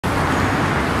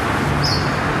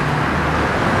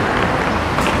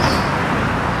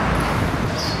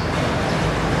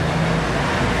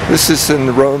This is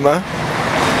in Roma,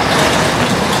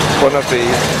 one of the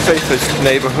safest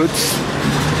neighborhoods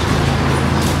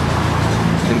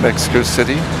in Mexico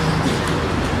City. You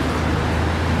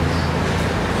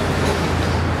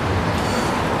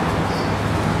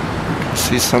can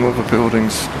see some of the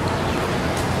buildings,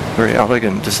 very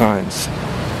elegant designs.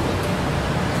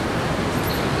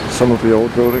 Some of the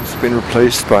old buildings have been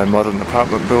replaced by modern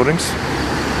apartment buildings.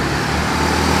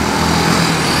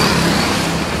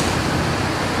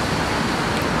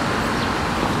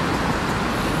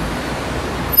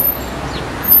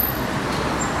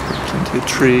 Plenty of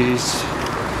trees.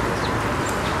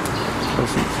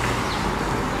 Pleasant.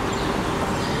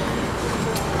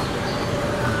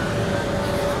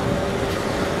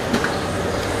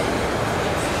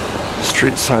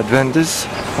 Street side vendors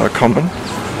are common.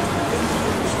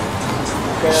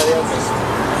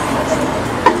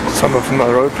 Some of them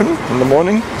are open in the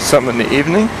morning, some in the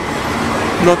evening.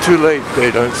 Not too late,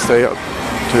 they don't stay up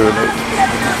too late.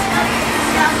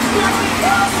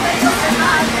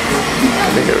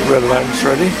 I think a red lamp's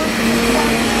ready.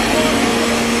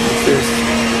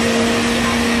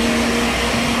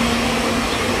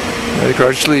 There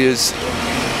gradually as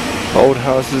old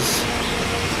houses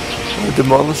are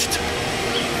demolished.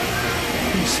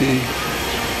 You see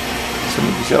some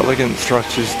of these elegant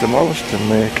structures demolished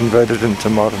and they're converted into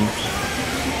modern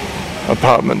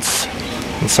apartments.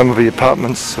 And some of the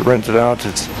apartments are rented out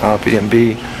as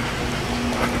Airbnb,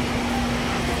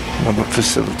 another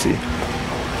facility.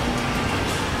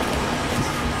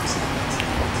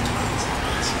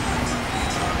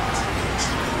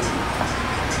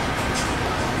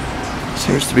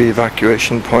 Seems to be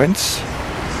evacuation points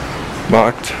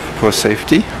marked for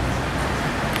safety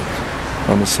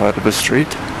on the side of a street.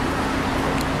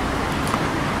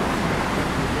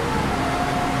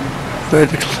 About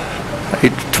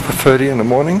 8:30 in the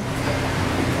morning.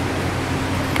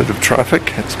 Bit of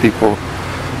traffic as people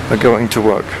are going to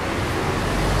work.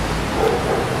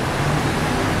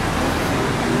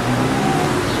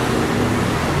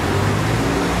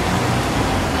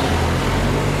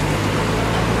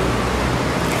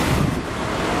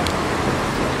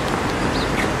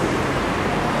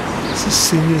 It's a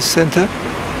senior center,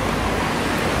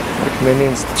 like many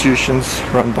institutions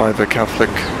run by the Catholic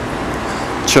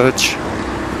Church.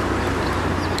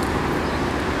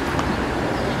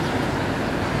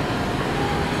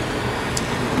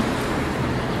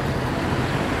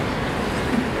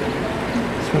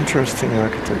 It's interesting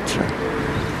architecture.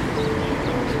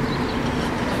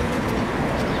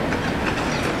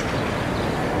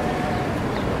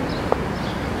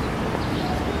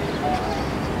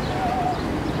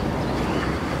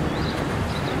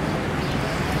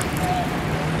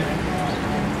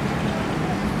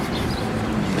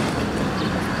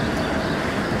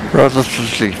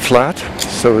 Relatively flat,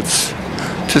 so it's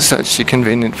just actually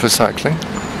convenient for cycling.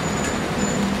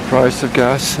 Price of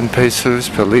gas in pesos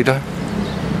per litre.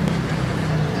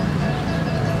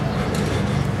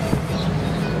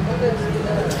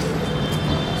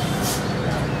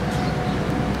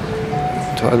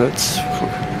 Toilets for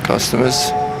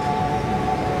customers.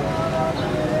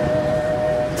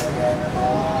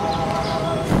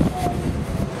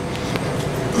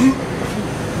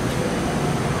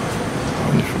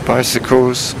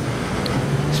 Bicycles,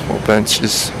 small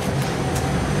benches.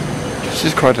 This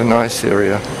is quite a nice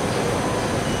area.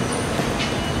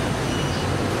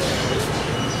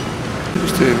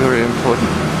 Seems to be very important,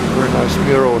 very nice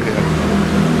mural here.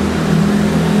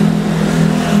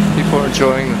 People are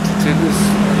enjoying it. This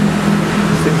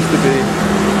seems to be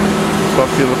a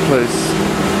popular place.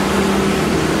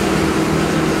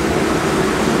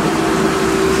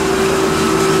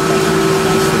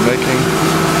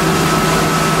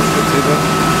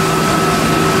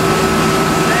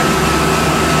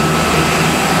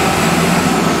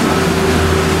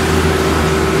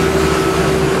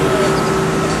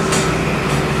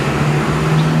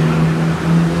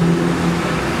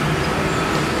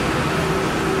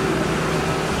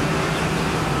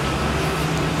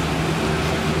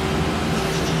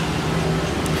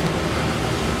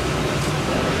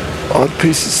 Odd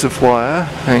pieces of wire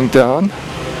hang down.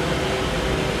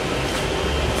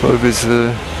 So there's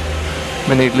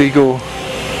many legal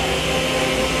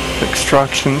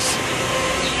extractions.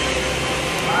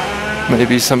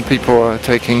 Maybe some people are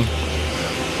taking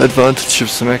advantage of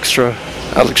some extra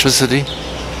electricity.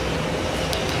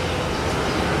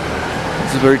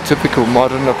 It's a very typical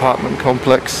modern apartment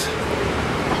complex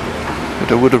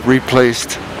that would have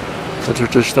replaced the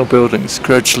traditional buildings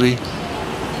gradually.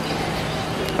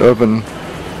 Urban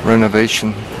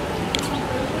renovation.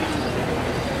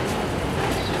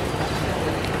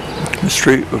 The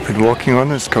street we've been walking on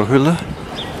is Kohula.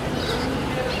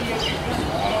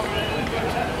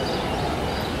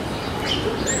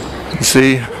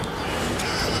 see,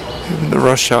 even the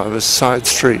rush hour of a side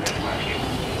street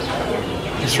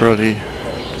is really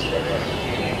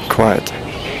quiet.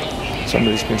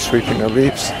 Somebody's been sweeping their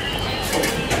leaves.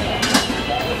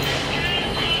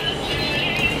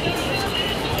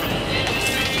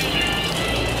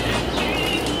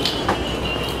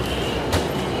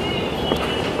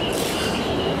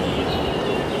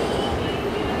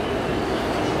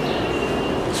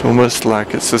 It's almost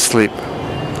like it's asleep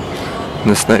in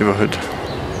this neighborhood.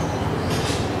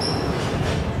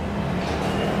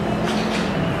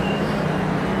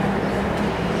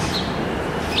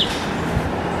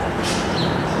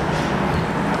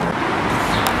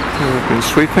 We've been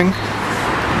sweeping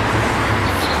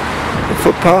the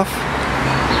footpath.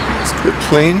 It's good,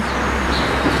 clean.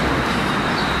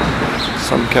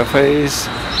 Some cafes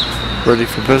ready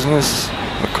for business,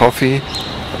 a coffee.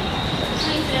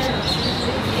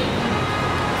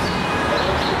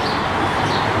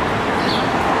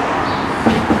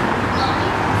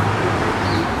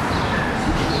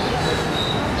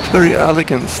 Very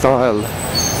elegant style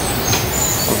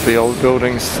of the old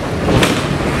buildings. You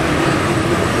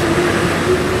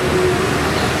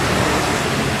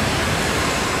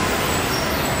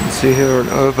can see here an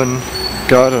urban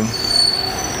garden.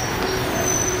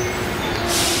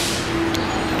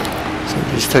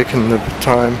 Somebody's taken the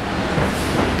time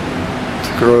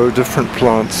to grow different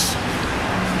plants.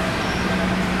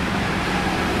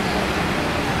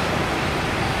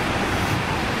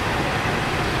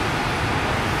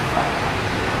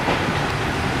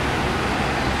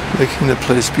 Making the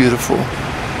place beautiful.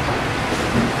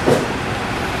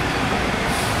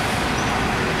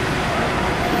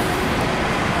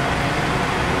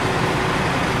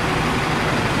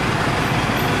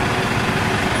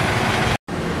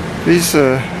 These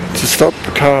to stop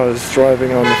cars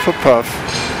driving on the footpath,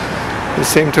 they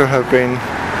seem to have been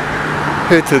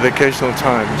hit at occasional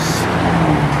times.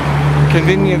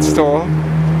 Convenience store,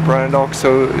 brand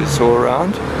OXO is all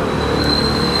around.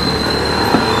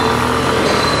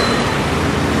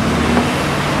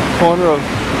 Corner of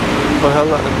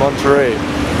Bahela and Monterey.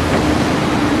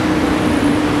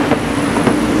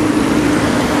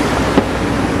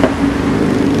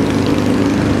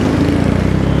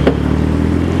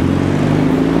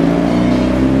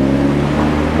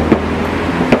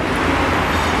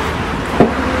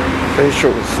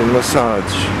 Facials and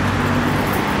massage.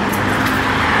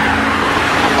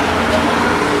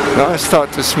 Now I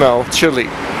start to smell chili.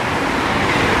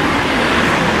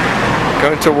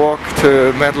 Going to walk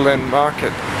to Medellin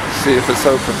Market, see if it's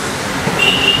open.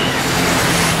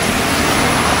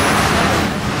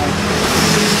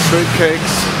 Sweet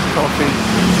cakes, coffee.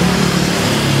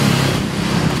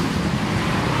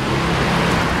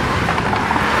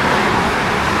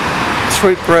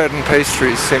 Sweet bread and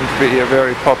pastries seem to be a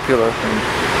very popular thing.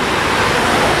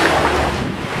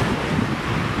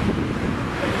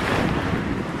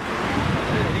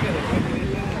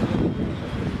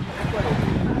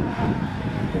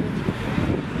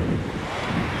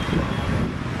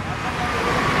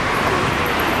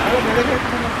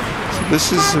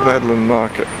 This is the Medellin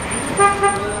Market.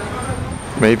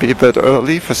 Maybe a bit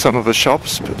early for some of the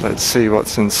shops, but let's see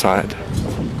what's inside.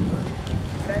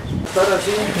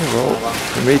 Well,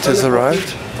 the meat has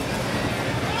arrived.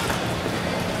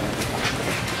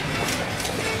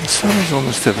 It sells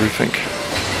almost everything.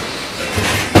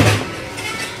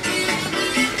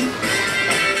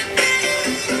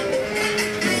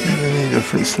 Many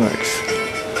different snacks.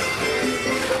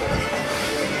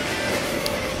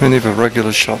 Many of the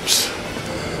regular shops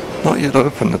not yet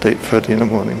open at 8:30 in the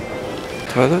morning.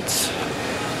 Toilets,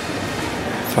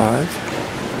 5.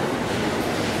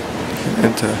 You can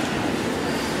enter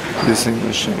using the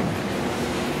machine.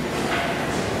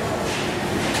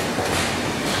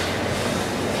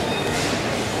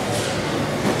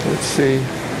 Let's see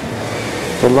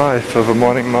the life of a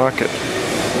morning market.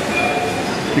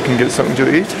 You can get something to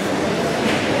eat.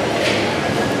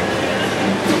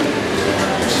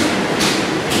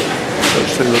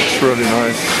 Actually looks really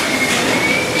nice.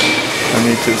 I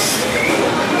need this.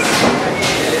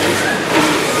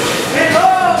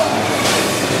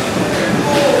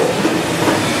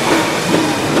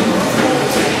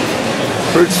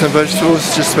 Fruits and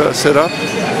vegetables just about set up.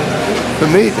 The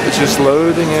meat is just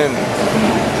loading in.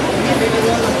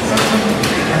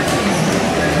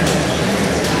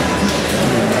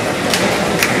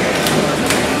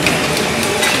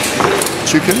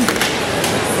 Chicken.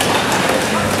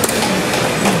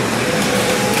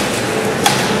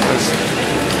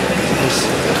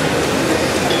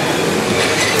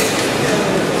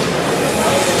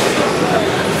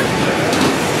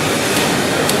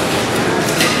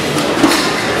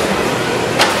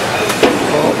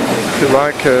 if you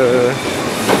like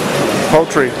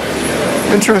poultry.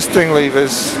 Interestingly,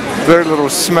 there's very little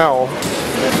smell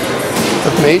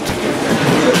of meat.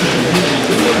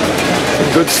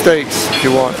 Some good steaks if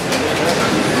you want.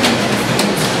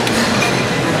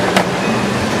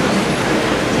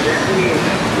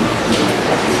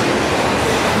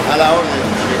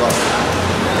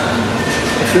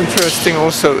 What's interesting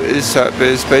also is that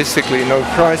there's basically no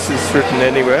prices written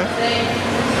anywhere.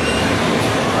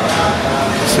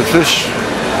 So fish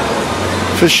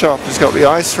shop has got the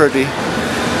ice ready,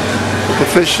 but the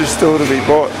fish is still to be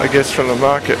bought, I guess, from the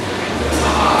market.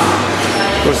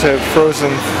 Of course they have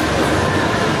frozen,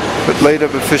 but later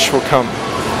the fish will come.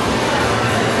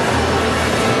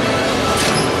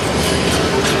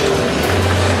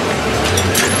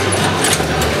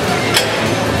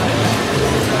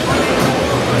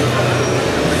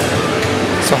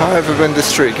 So high over Winter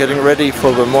Street, getting ready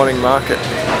for the morning market.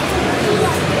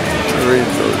 To read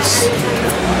those.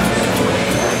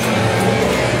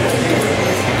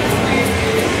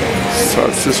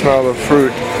 Starts to smell of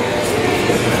fruit.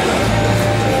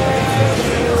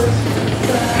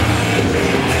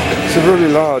 It's really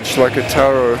large, like a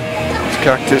taro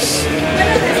cactus.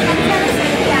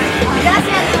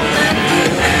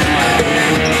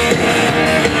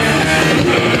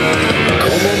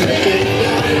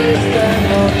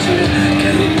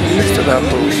 Mixed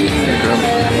apples.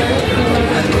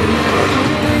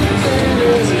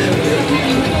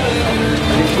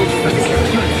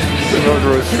 The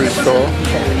grocery store.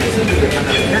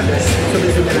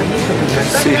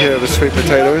 See here the sweet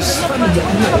potatoes.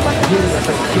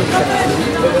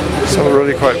 Some are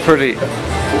really quite pretty.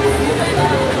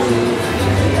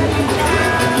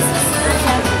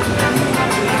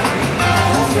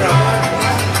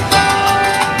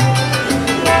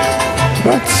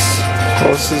 Nuts,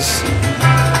 horses.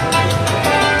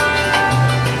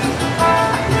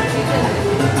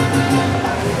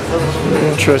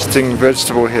 Interesting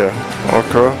vegetable here,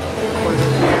 okra.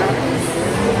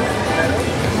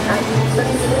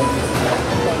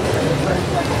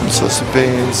 Lots of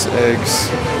beans, eggs.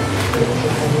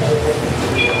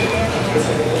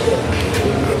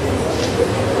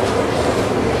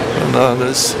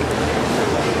 Bananas.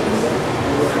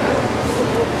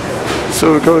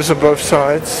 So it goes on both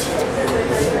sides.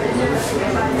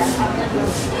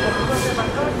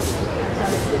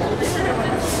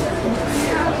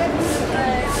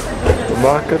 The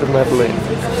Market of Medellin.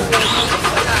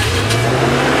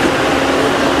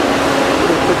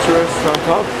 Picturesque on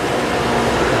top.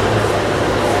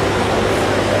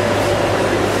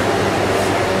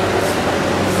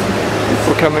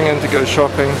 People coming in to go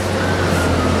shopping.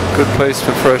 Good place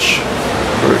for fresh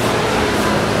fruit.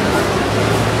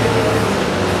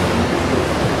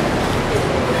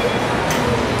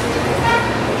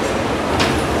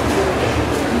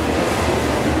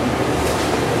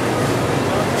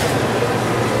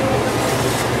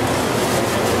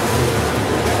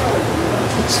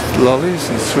 Lollies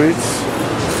and sweets.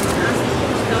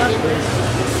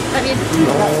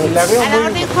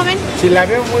 Si la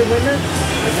veo muy buena.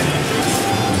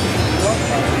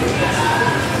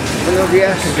 Buenos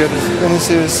días. You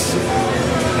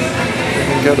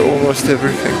can get almost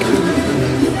everything.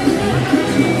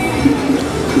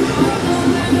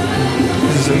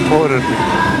 This is imported.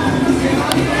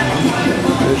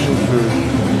 Asian food.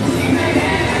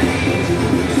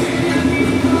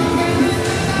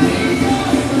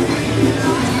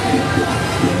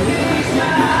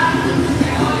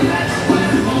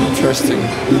 Interesting.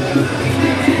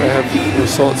 They have all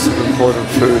sorts of imported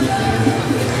food.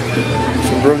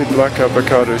 Some really black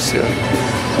avocados here.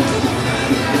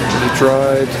 The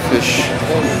dried fish.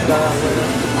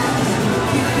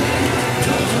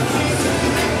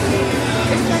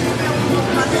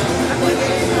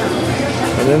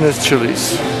 And then there's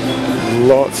chilies.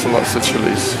 Lots and lots of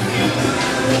chilies.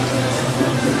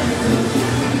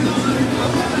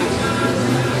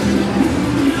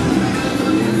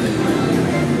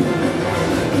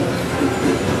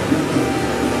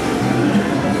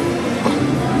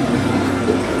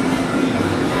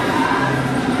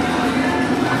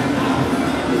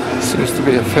 Seems to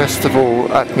be a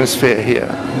festival atmosphere here.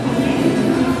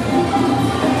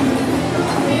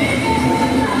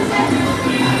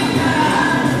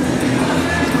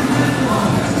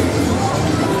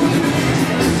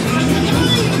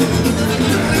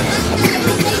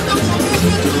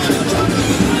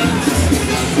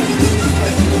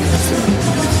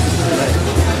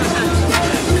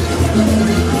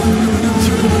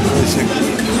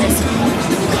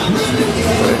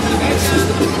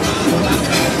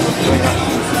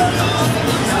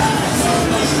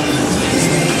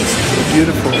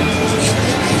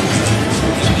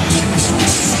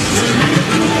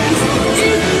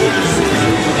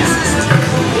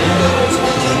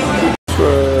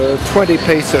 20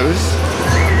 pesos.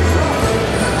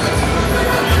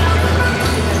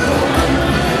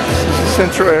 This is the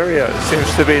central area. It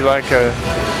seems to be like a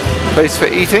place for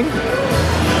eating.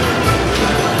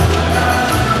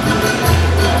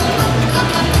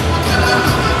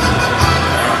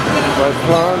 By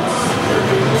plants.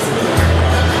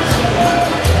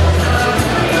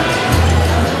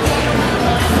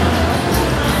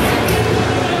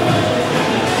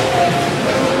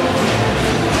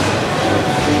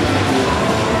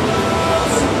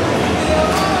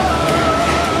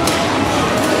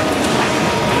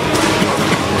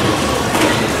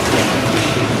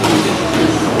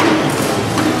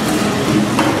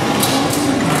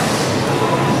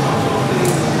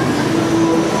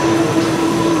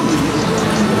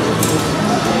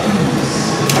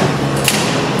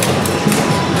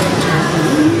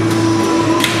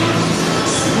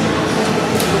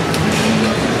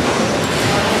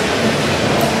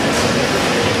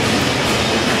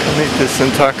 Meat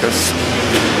and tacos.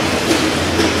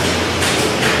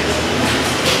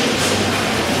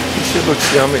 This shit looks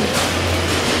yummy.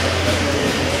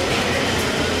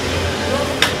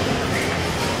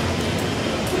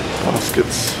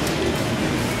 Baskets.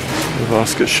 The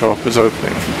basket shop is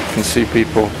opening. You can see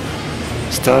people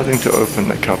starting to open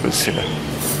their cupboards here.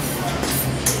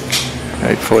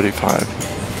 8:45.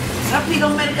 Rápido,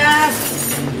 mercado.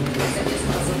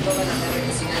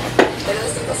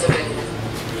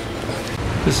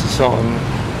 This is on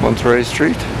Monterey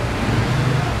Street.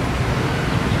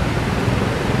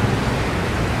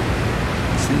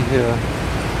 See here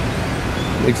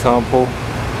an example.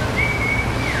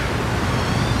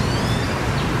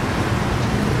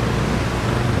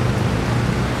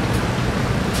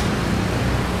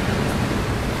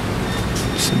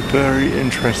 Some very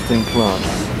interesting plants.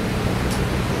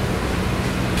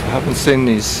 I haven't seen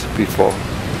these before.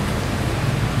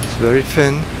 It's very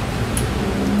thin.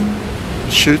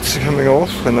 Shoots are coming off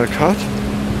when they're cut.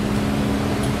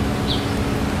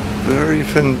 Very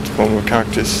thin form of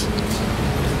cactus.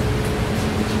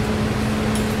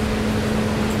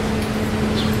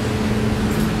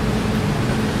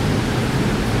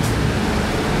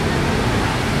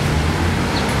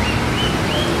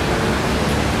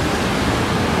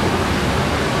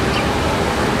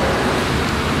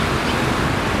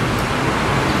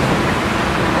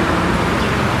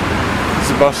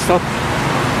 It's a bus stop.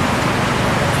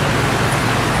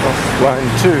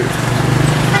 Line 2.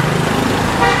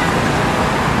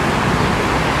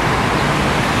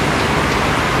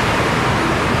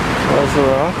 Cars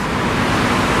are out.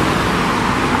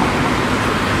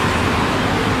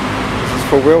 This is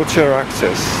for wheelchair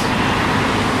access.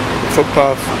 The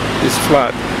footpath is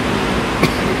flat.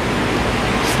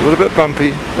 It's a little bit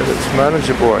bumpy, but it's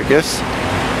manageable, I guess.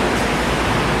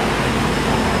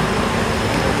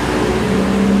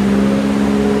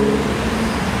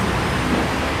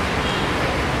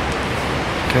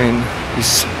 Again,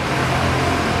 this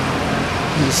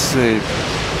is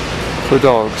for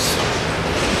dogs,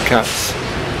 cats.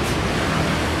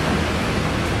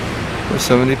 There's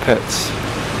so many pets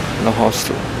in a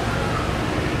hostel.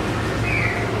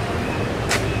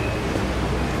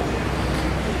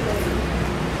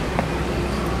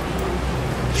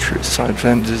 Street side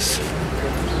vendors.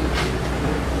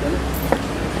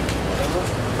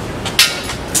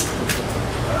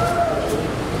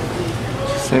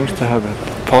 Seems to have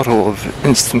a bottle of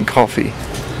instant coffee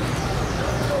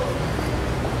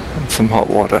and some hot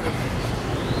water.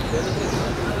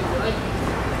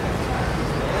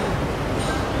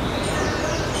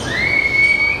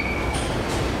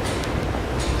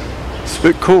 It's a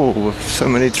bit cool with so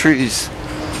many trees.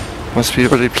 Must be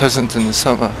really pleasant in the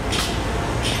summer.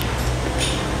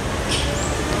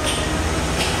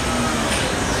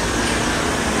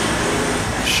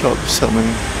 Shop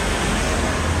selling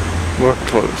work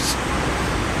clothes.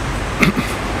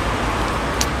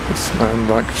 This man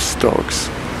likes dogs.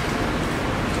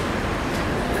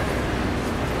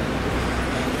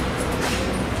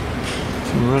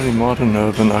 Some really modern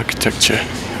urban architecture.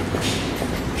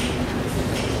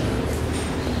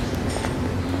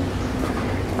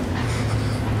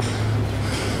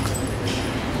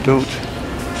 Built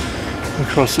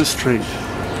across the street.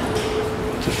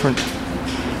 Different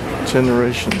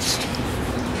generations.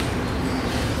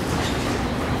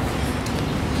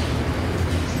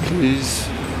 Please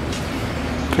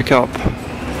pick up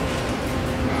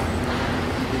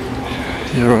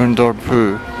your own dog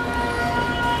poo.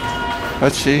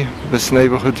 Actually, this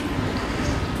neighborhood,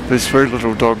 there's very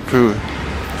little dog poo.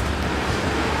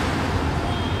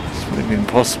 It's maybe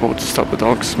impossible to stop the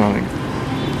dog smelling.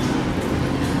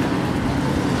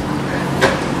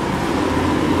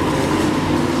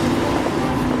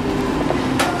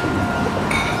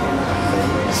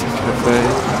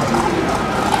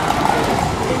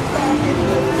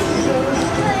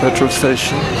 petrol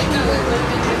station,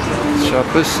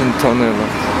 shoppers and Tonella.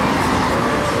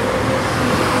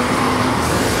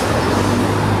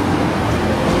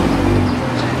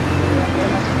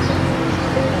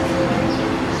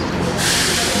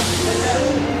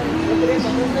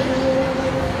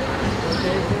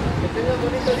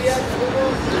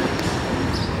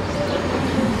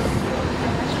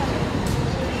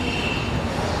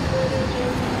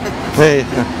 Hey,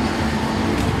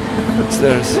 what's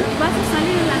theirs?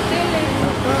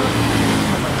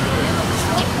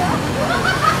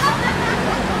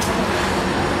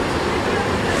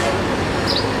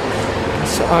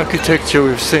 It's the architecture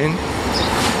we've seen.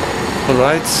 The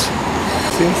lights.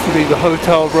 Seems to be the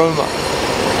Hotel Roma.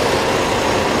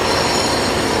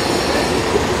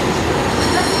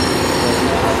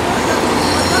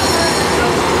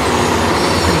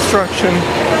 Construction.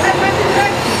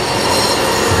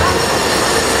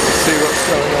 See what's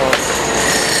going on.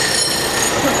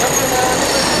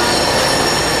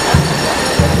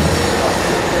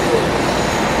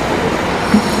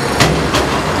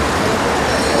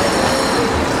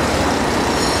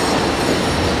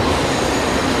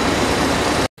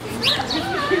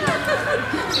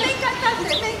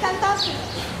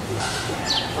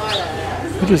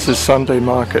 It is a Sunday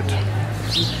market.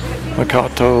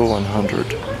 Mercato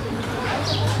 100.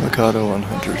 Mercato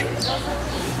 100.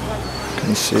 You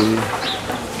can see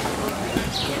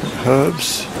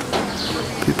herbs.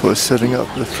 People are setting up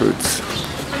the fruits.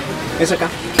 Es acá.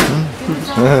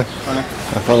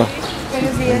 Hola.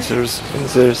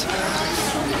 There's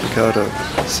Mercato.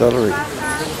 Celery.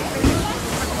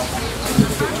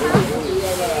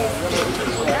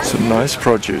 Some nice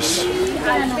produce.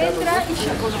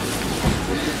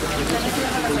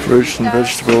 Fruits and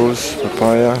vegetables,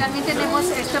 papaya.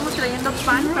 Estamos trayendo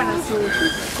pan para sus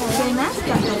cenas,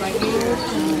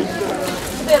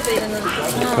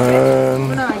 Pan,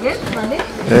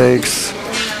 eggs,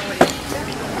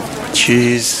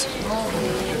 cheese.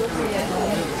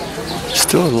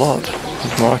 Still a lot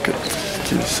of market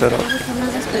to set up.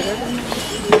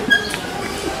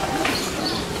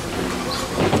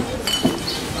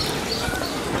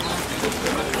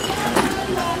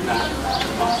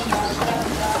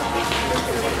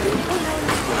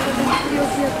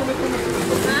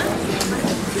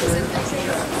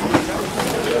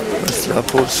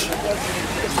 Apples.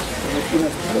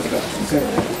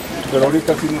 Pero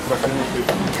ahorita sí nos trajimos que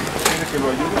tiene que lo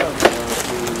ayude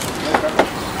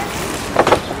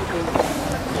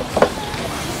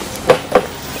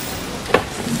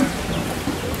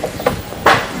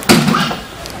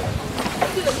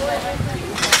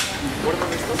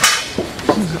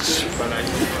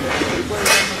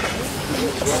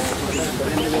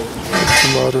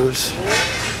Tomatoes.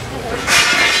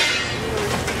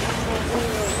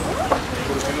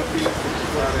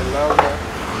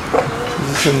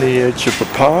 This is in the edge of a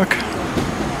park.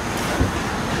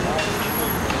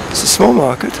 It's a small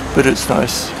market, but it's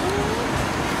nice.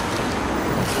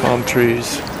 Palm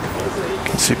trees. You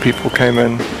can see people came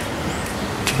in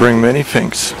to bring many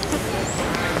things.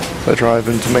 They drive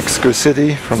into Mexico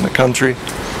City from the country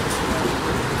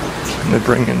and they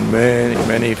bring in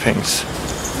many things.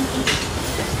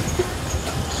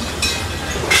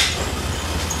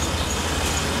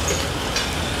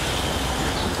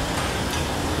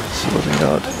 Sorting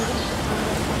out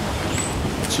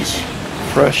which is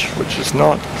fresh, which is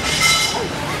not.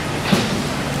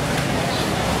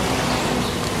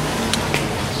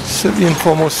 So the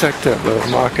informal sector, the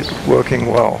market working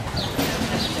well.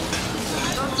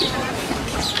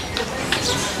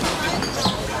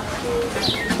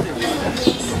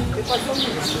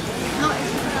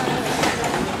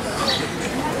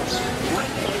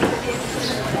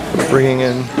 Bringing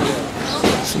in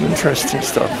some interesting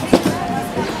stuff.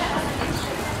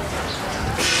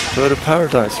 Bird of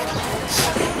paradise.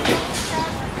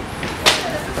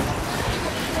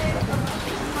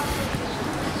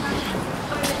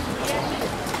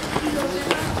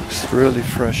 It's really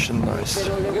fresh and nice.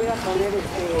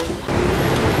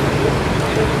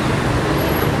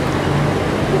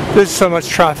 There's so much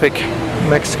traffic in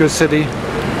Mexico City.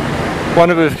 One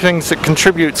of the things that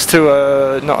contributes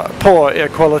to poor air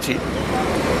quality.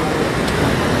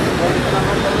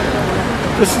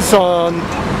 This is on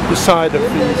the side of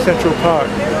the Central Park.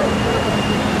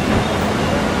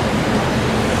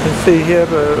 You can see here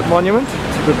the monument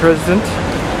to the President,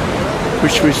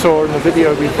 which we saw in the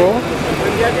video before.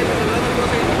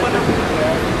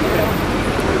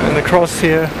 And across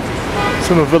here,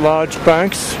 some of the large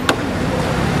banks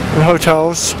and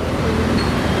hotels.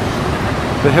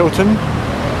 The Hilton,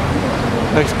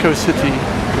 Mexico City,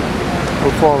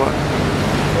 Reforma.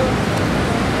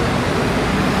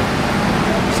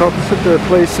 It's opposite the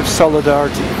place of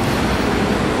Solidarity.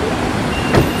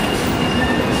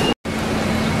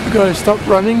 You guys stop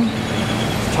running.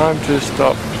 It's time to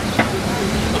stop.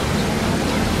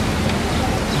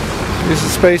 These are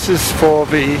spaces for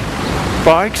the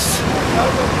bikes.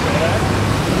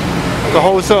 The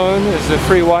whole zone is a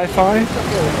free Wi-Fi.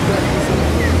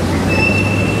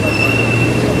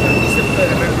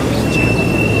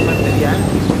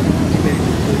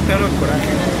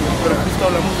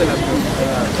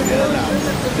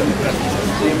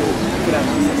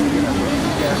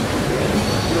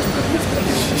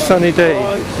 Sunny day,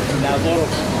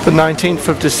 the 19th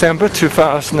of December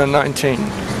 2019.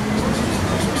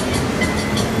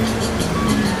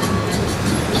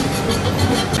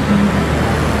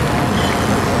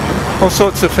 All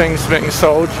sorts of things being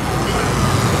sold.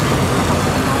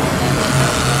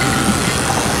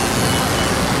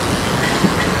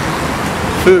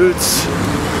 Foods,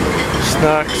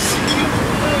 snacks.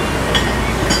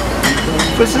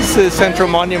 This is the central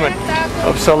monument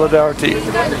of Solidarity.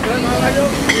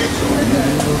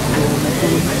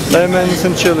 Lemons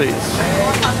and chilies.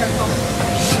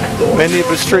 Many of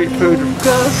the street food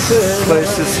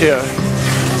places here.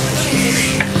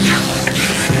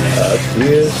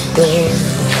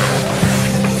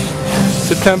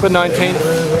 September 19th,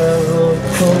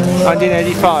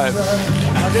 1985.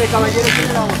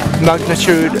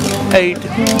 Magnitude 8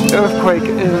 earthquake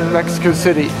in Mexico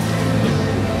City.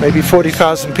 Maybe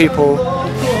 40,000 people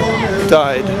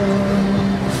died.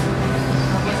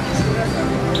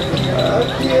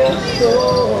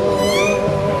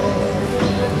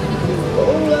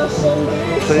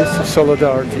 Place of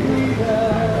Solidarity.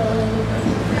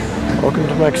 Welcome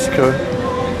to Mexico.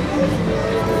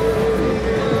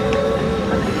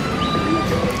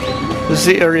 This is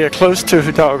the area close to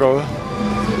Hidalgo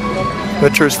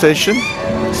Metro Station,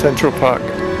 Central Park.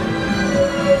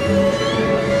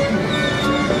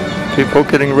 People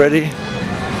getting ready.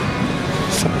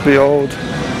 Some of the old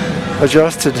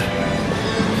adjusted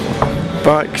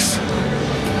bikes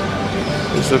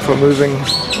as if we're moving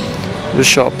the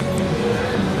shop.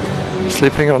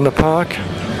 Sleeping on the park.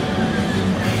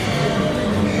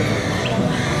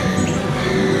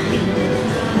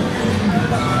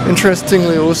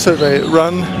 Interestingly also they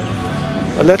run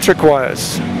electric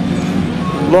wires,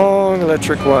 long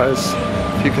electric wires,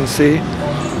 if you can see,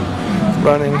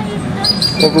 running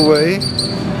all the way.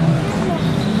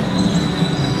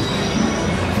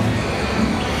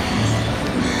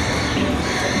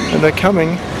 And they're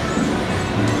coming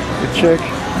to check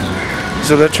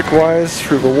these electric wires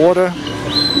through the water,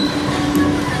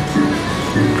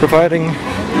 providing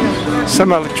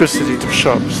some electricity to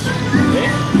shops.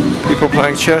 People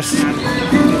playing chess.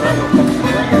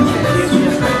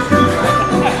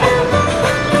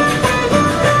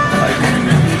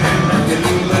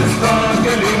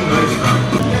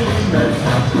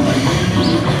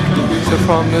 So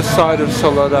from this side of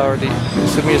Solidarity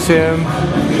is the Museum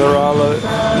Darryl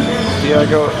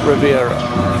Diego Rivera.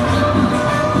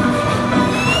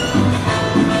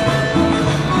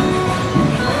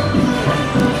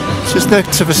 It's just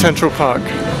next to the Central Park.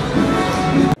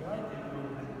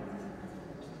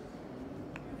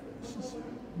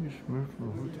 Moved from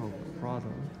the Hotel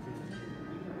Prado.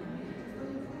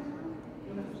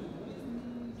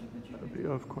 The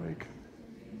earthquake.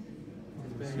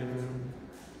 Museum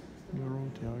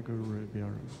Diego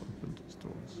Rivera opened its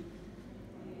doors.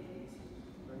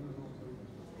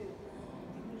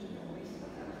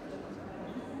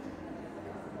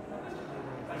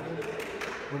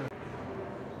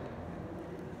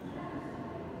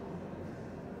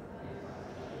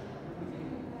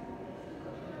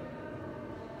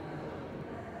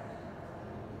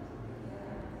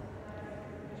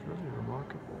 Really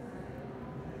remarkable.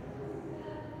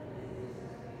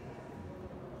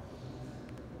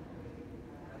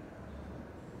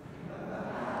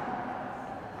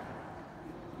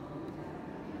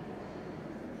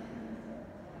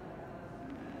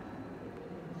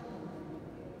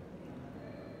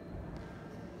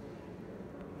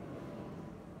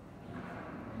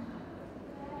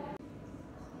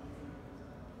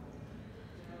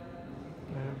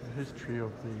 They have the history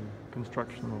of the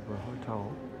construction of the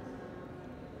hotel.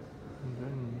 And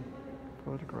then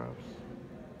photographs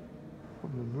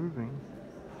from the moving.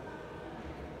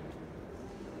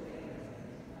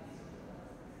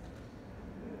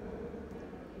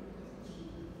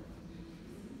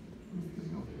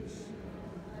 Office.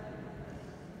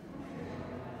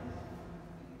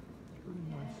 It's really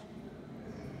nice.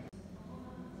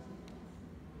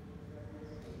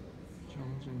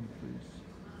 Challenging place.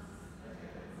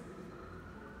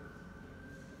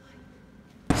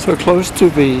 So close to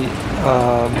the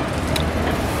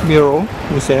Mural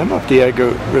Museum of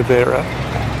Diego Rivera,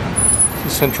 the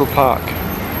Central Park.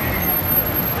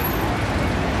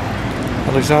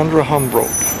 Alexandra Humboldt,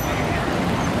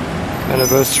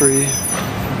 anniversary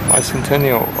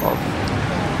bicentennial of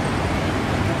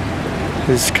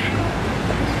his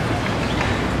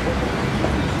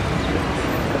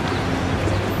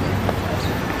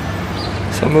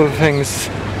some of the things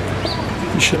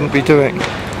you shouldn't be doing.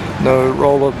 No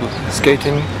roller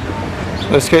skating,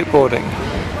 no skateboarding,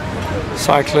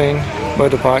 cycling,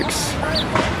 motorbikes.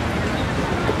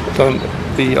 Don't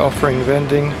be offering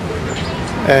vending,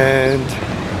 and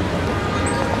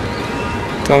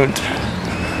don't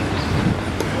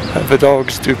have the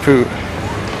dogs do poo.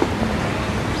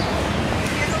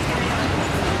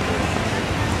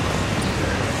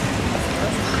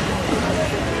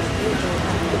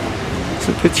 It's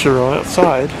a picture on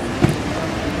outside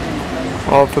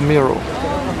of the mural.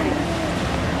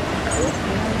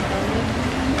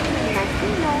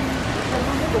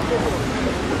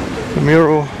 The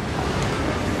mural,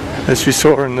 as we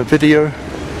saw in the video,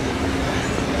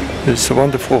 is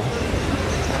wonderful.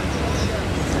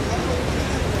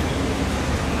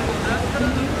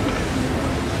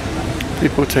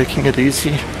 People taking it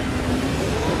easy.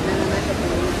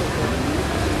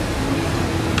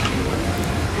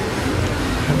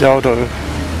 Daldo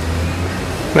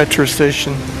metro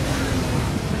station,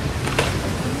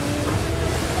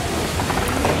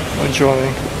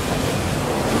 enjoying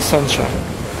the sunshine.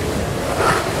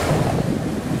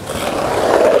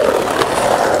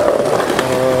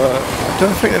 I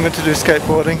don't think they're meant to do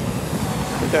skateboarding,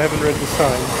 but they haven't read the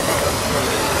sign.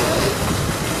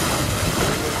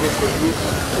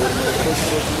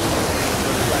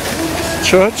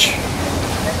 Church,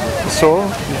 I saw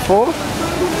before.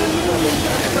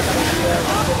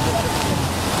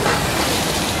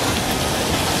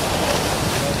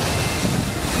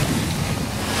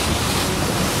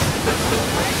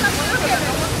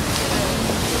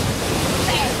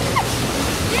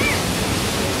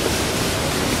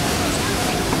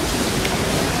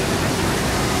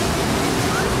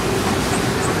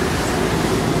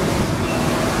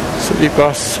 City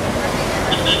bus.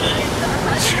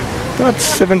 About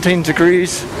 17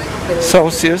 degrees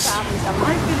Celsius.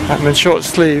 I'm in short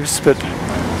sleeves, but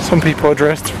some people are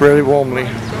dressed really warmly.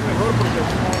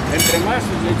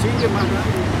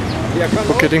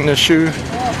 We're getting the shoe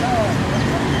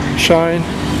shine.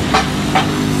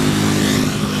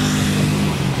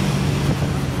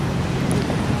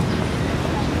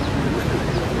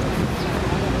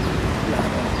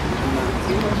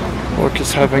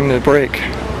 Workers having their break.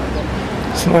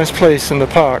 It's a nice place in the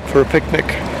park for a picnic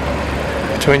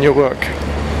between your work.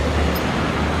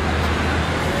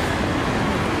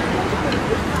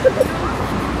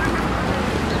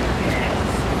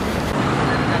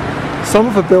 Some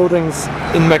of the buildings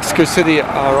in Mexico City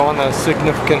are on a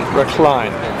significant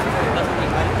recline.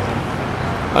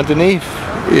 Underneath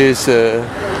is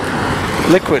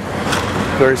liquid,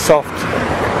 very soft.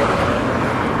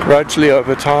 Gradually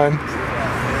over time,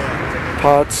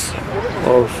 parts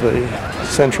of the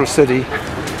central city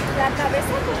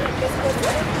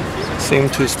seem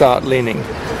to start leaning.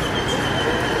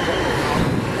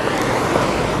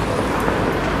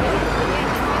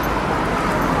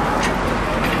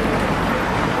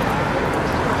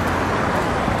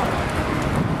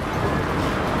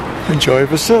 Enjoy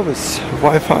the service,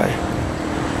 Wi-Fi.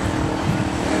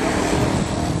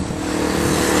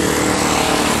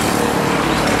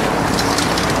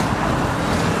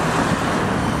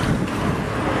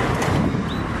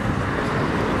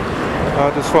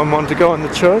 This one wanted to go in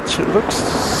the church. It looks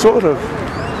sort of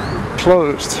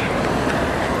closed.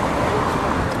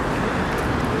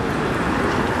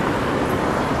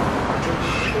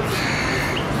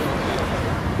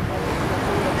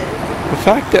 The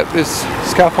fact that this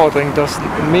scaffolding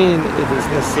doesn't mean it is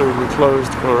necessarily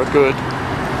closed for a good,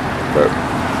 but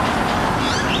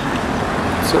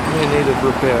certainly needed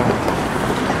repair.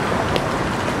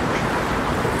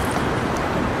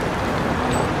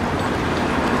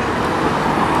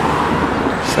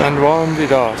 San Juan de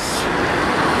Dios.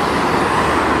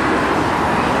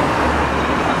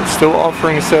 Still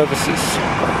offering services.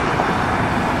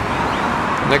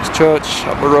 Next church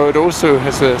up the road also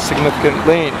has a significant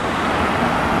lean.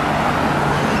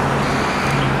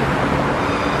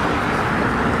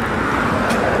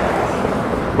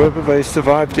 Whether they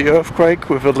survived the earthquake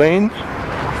with a lean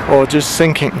or just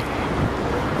sinking.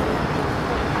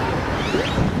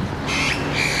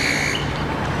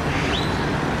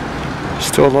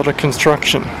 Still a lot of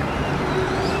construction.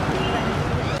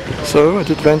 So I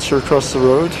did venture across the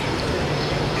road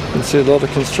and see a lot of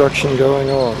construction going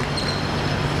on.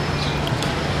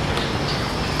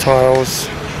 tiles.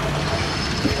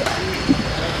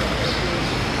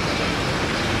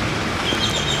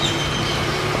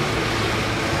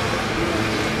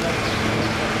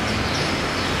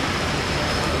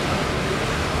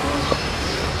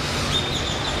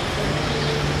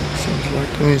 Seems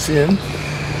like the museum.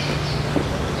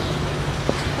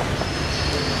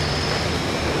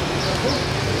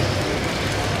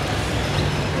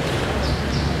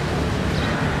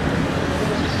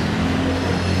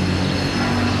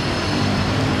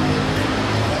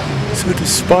 So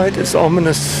despite its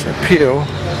ominous appeal,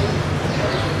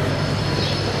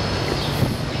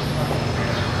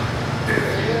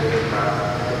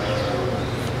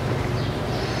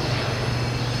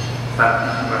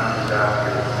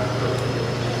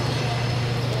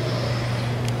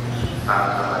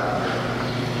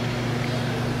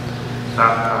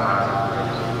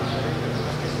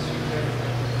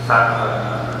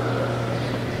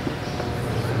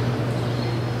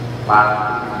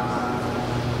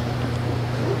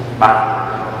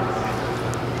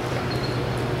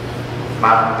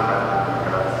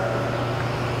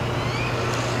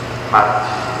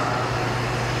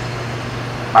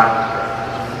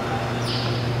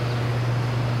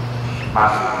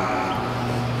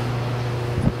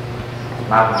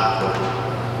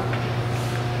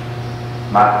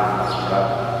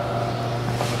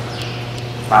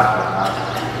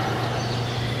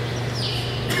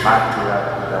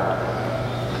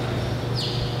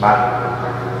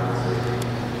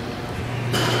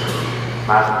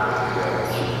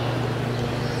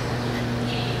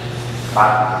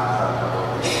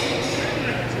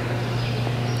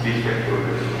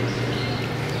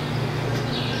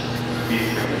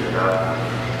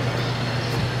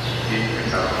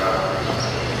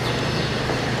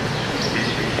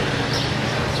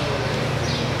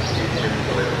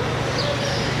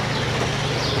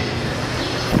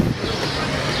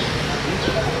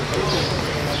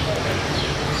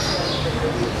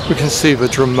 we can see the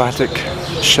dramatic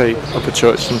shape of the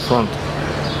church in front.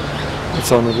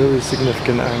 It's on a very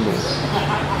significant angle.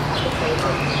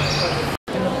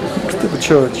 Next to the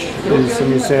church is the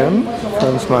museum,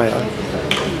 Franz Mayer.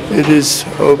 It is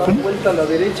open.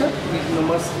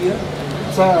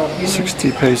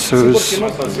 60 pesos.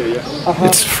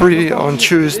 It's free on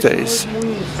Tuesdays.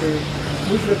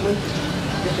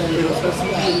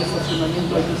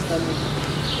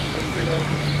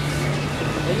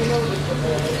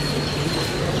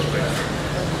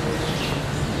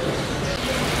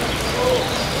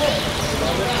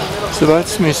 So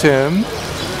that's the museum,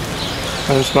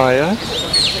 Franz Mayer.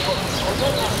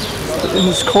 In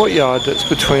this courtyard that's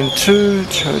between two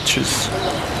churches.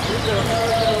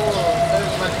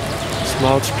 It's a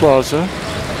large plaza.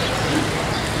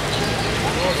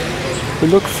 We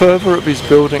look further at these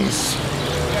buildings.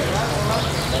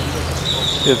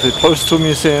 You have the postal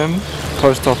museum,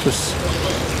 post office,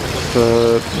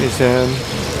 the museum,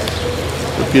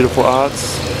 the beautiful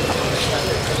arts.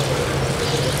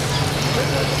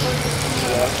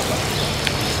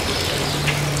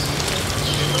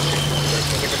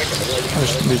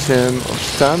 There's the Museum of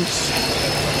Stamps.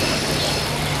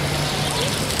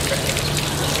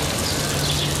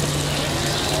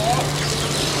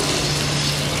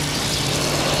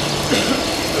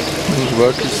 And the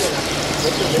workers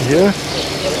here.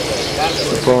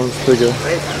 The bronze figure.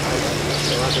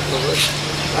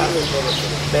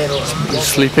 Somebody's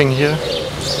sleeping here.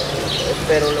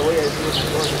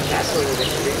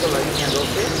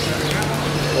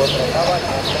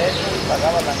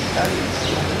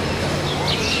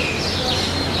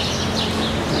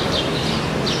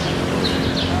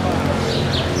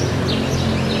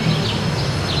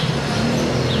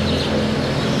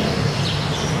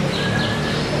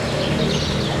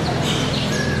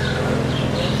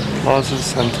 Plaza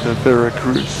Santa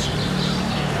Veracruz.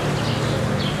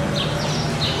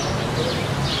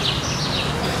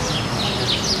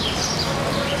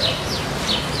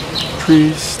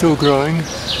 Trees still growing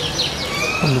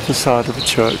on the facade of the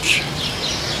church.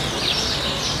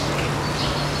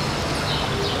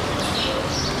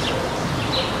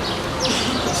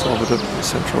 It's over the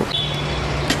central.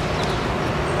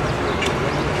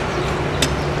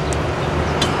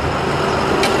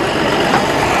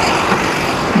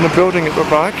 In the building at the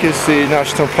back is the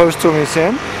National Postal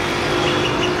Museum.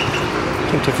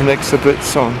 And different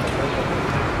exhibits on.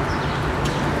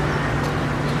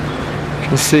 You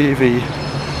can see the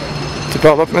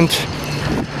development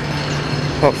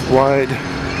of wide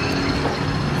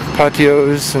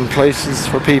patios and places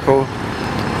for people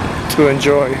to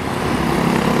enjoy.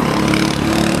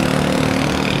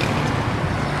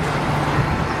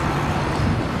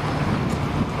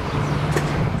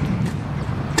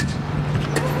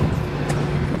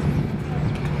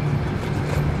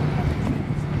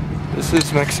 This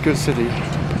is Mexico City.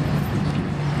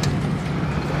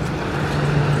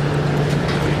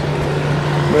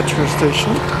 Metro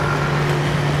station.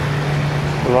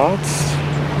 Lots.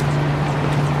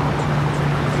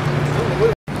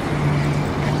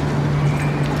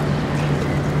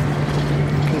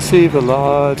 You can see the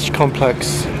large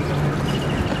complex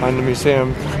behind the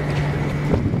museum.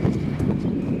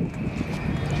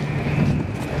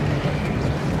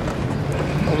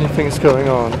 Many things going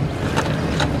on.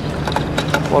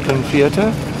 Modern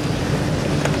theatre.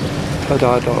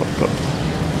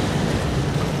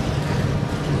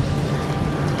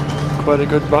 Quite a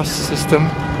good bus system.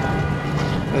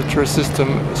 Metro system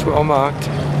is well marked.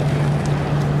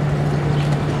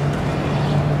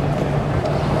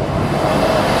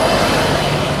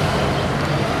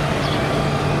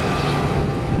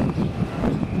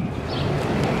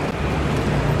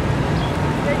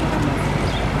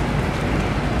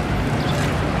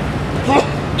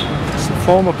 It's a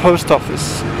former post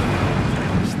office.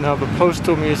 It's now the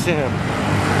Postal Museum.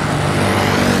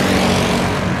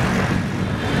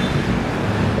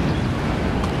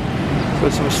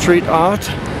 With some street art.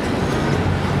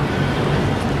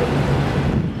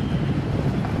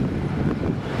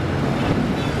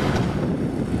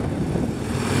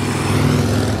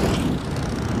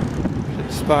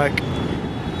 It's back.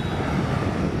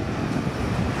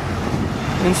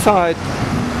 Inside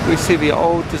we see the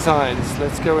old designs.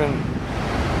 Let's go in.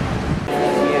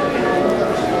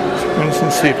 For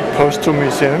instance, see the Postal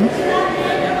Museum.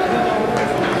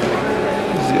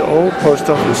 This is the old post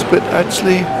office, but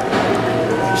actually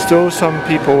still some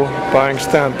people buying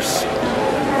stamps.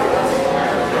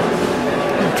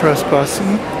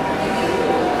 Trespassing.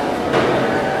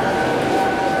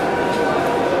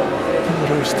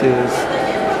 Little stairs.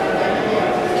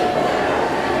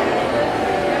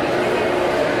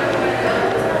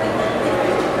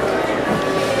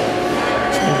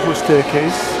 Beautiful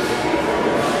staircase.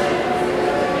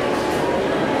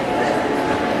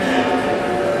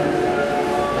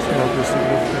 Some other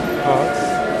significant parts.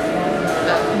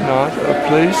 Not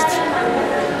placed.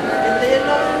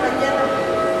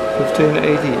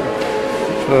 1580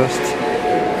 first.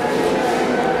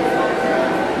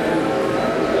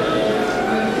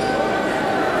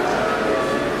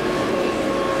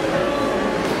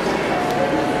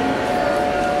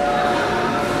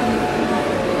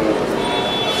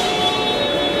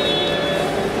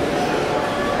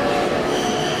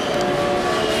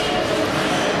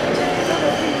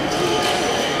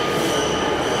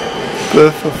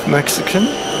 Birth of Mexican.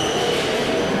 You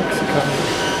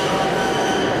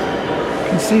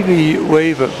can see the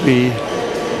way that the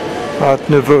Art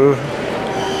Nouveau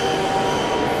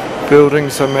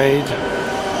buildings are made.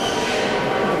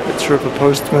 Picture of a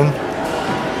postman.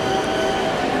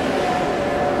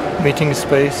 Meeting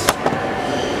space.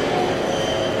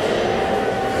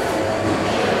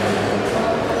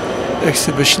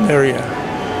 Exhibition area.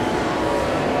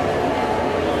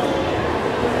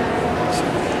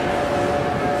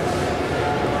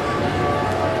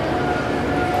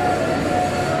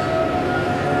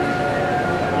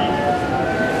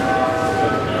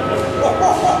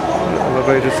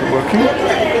 Elevators are working.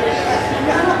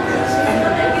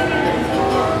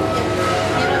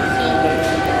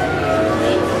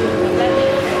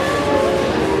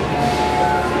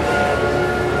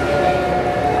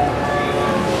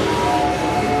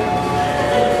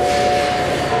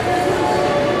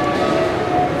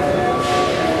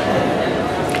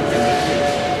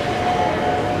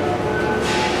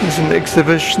 There's an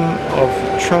exhibition of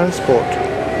transport.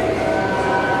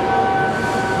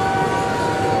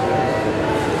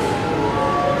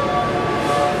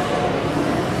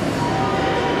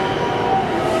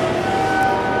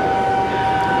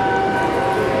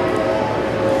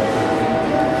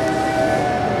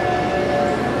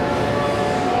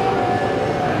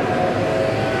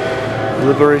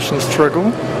 Liberation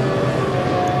struggle,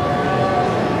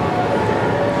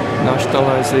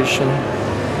 nationalization,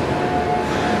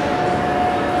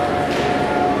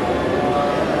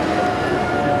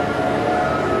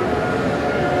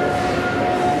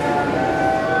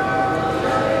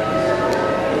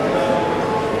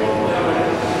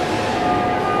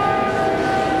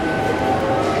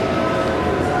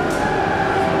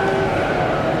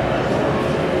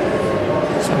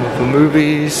 some of the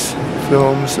movies,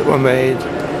 films that were made.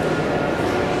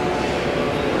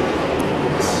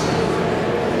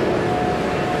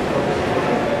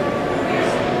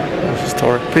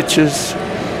 Historic pictures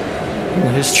in the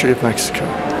history of Mexico.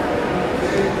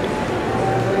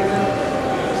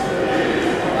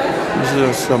 This is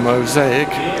also a mosaic.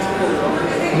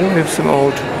 And then we have some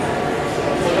old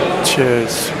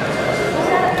chairs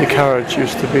the carriage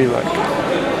used to be like.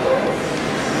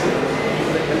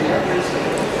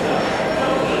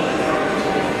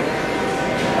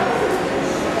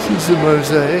 This is a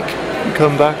mosaic. You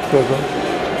come back further,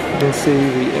 you can see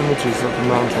the images of the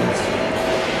mountains.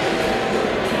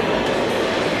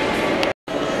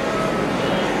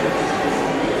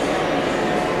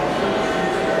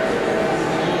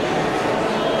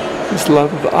 This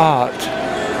love of art.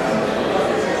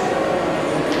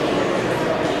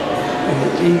 And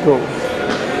the eagle,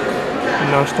 the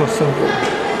national symbol,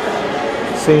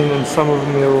 seen in some of the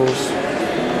murals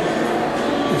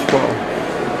as well.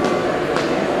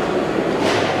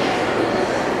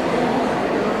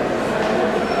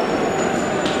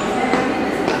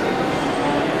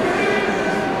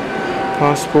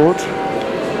 Passport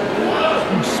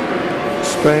from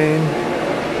Spain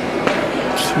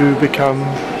to become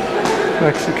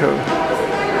Mexico.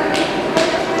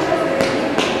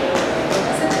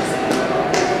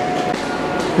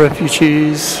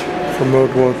 Refugees from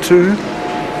World War II.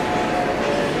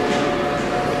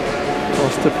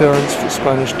 Foster parents for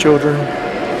Spanish children.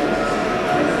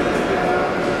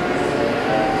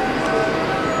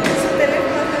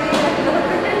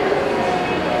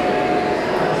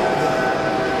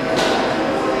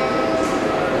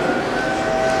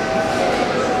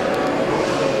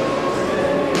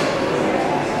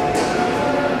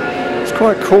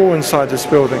 Quite cool inside this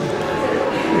building.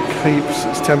 It keeps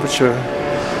its temperature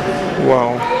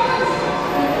well.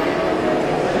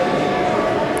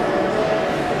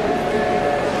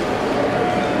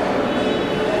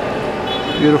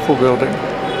 Beautiful building.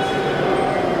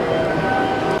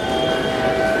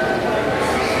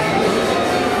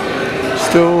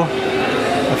 Still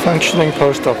a functioning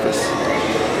post office.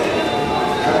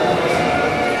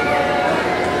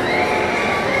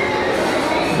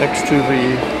 Next to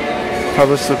the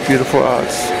Palace of Beautiful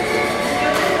Arts.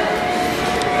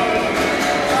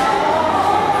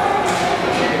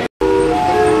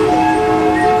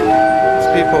 These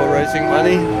people are raising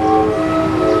money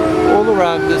all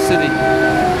around the city.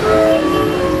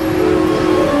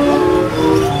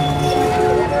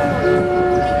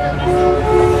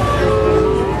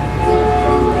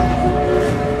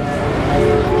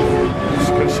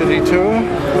 Mexico City tour.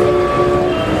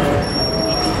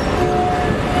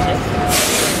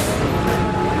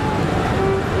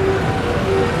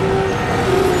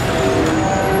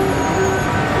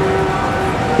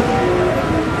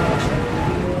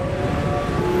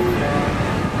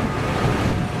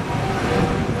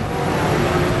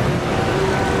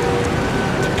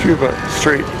 Cuba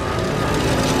Street.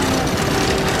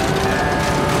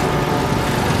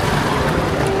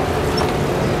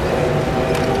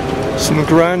 Some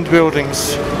grand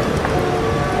buildings.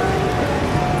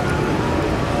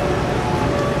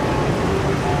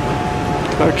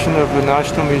 Collection of the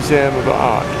National Museum of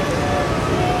Art.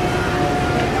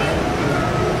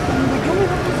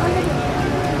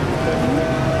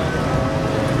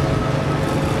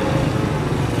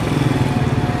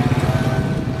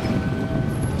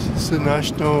 The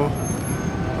National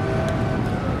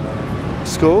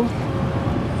School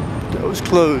that was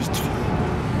closed.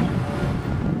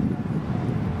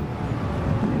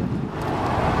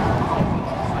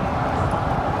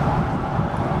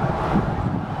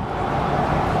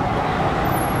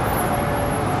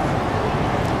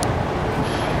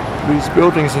 These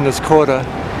buildings in this quarter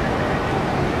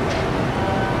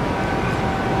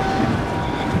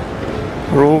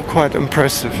are all quite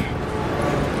impressive.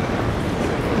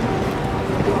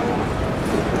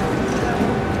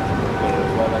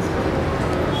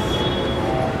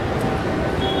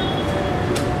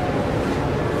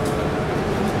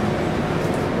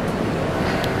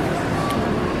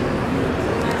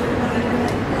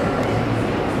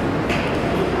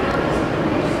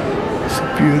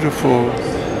 Beautiful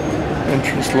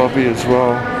entrance lobby as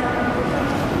well.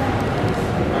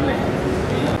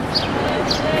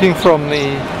 Looking from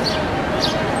the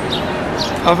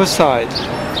other side,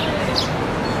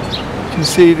 you can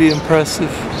see the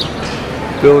impressive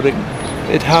building.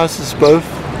 It houses both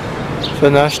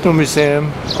the National Museum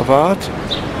of Art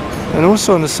and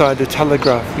also on the side the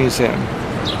Telegraph Museum.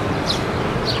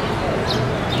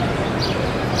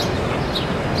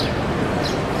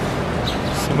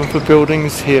 Some of the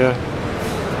buildings here,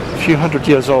 a few hundred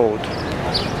years old.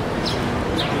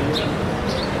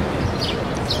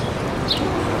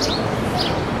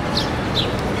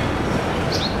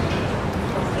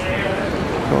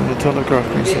 From the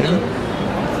Telegraph Museum.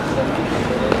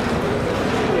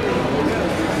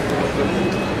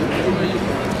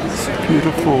 It's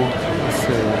beautiful,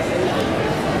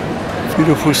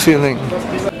 beautiful ceiling.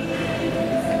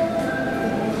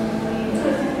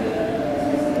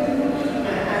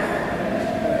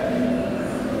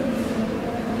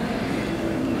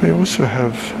 They also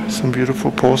have some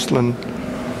beautiful porcelain.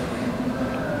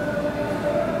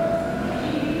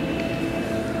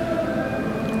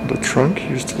 What a trunk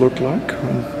used to look like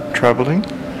when traveling.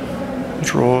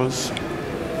 Drawers.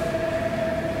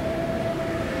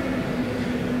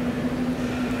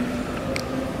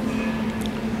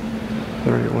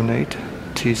 Very ornate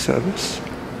tea service.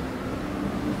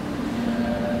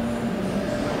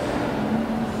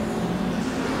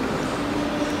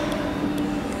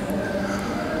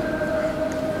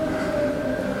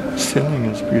 Ceiling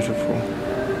is beautiful.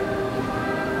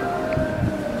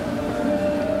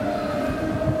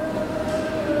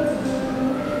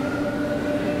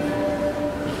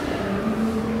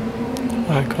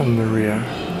 Icon Maria.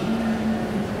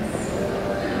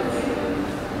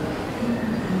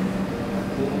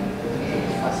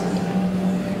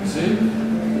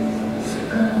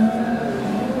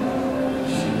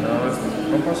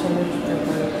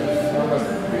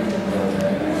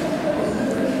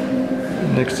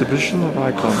 An exhibition of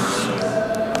icons.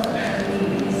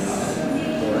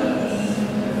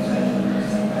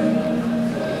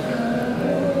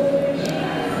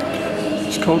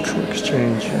 This cultural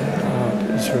exchange in art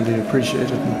is really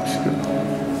appreciated in Mexico.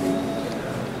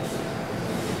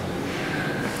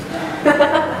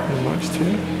 And next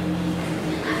here,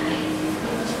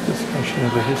 discussion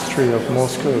of the history of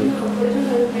Morse code.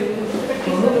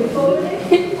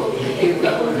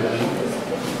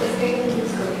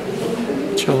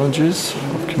 Challenges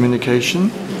of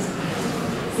communication,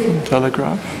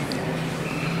 telegraph,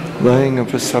 laying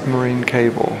of a submarine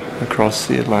cable across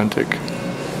the Atlantic.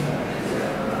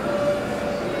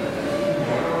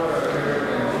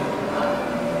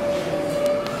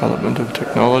 Development of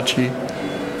technology,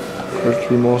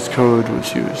 quickly Morse code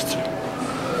was used.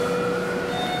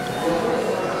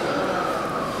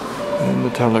 And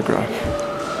the telegraph.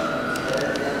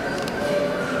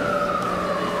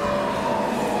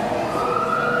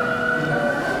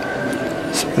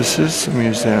 This is a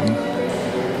museum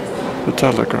for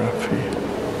telegraphy.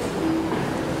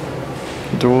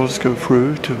 The doors go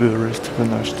through to the rest of the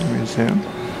National Museum.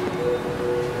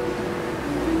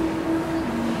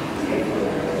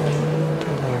 And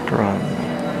telegram.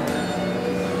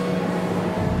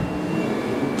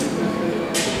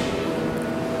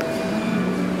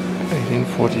 In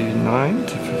 1849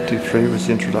 to 53 was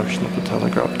the introduction of the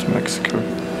telegraph to Mexico.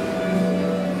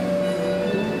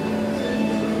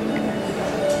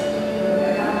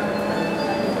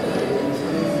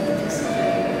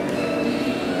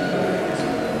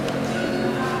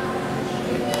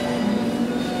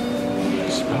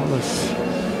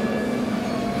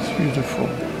 It's beautiful.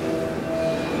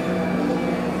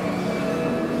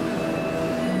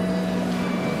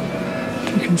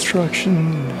 Deconstruction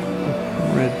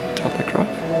of red telegraph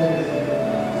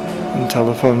and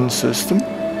telephone system.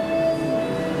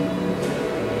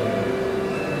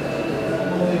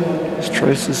 This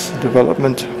traces the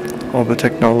development of a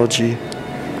technology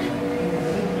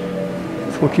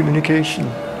for communication.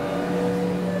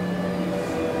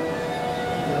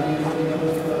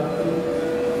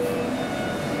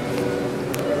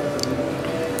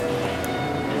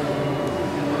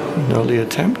 An early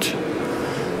attempt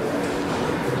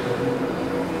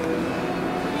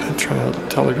at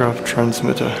telegraph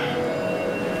transmitter.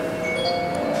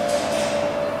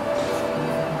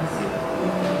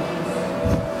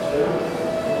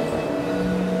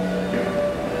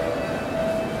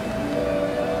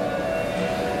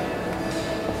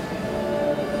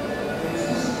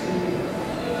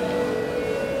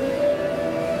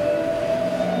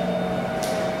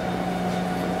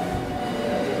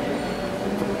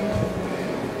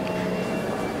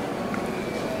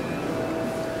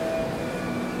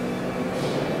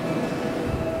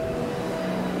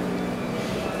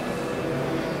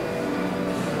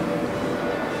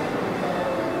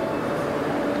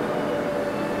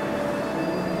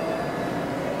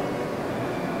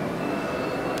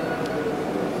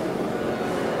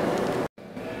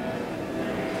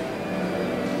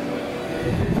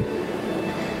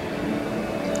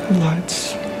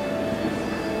 Lights.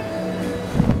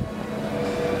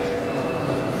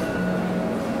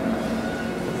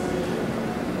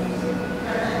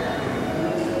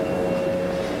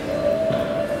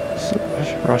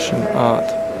 Russian art.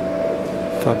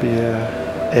 Fabier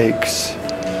eggs.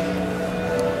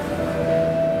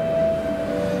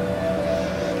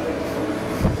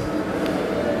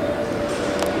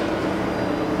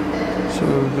 So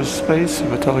the space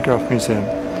of a telegraph museum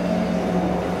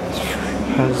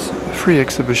has free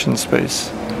exhibition space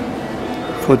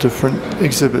for different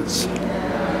exhibits.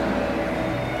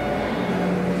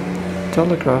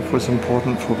 Telegraph was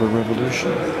important for the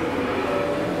revolution.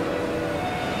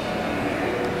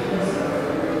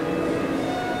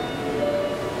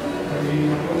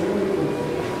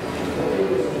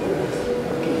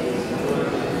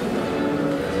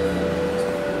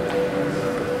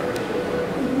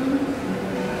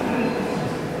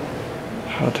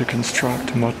 how to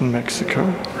construct modern Mexico.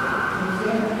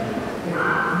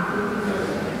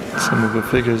 Some of the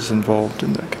figures involved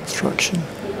in that construction.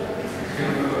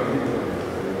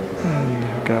 And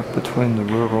the gap between the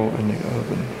rural and the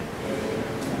urban.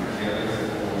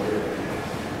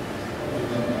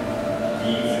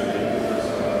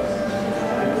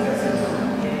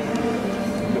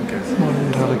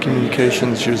 Modern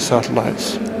telecommunications use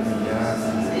satellites.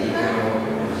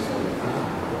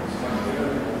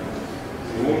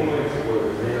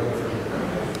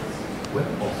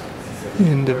 The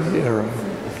end of the era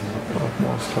of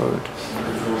Morse code.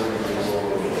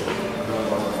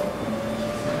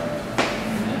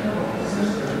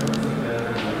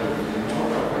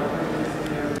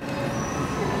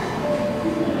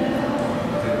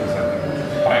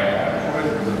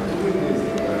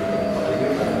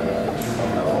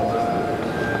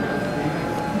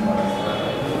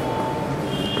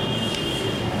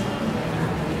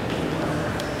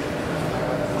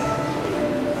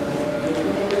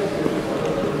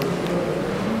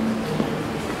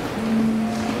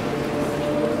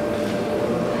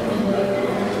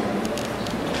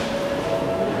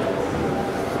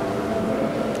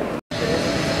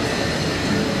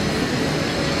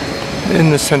 In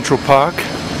the Central Park,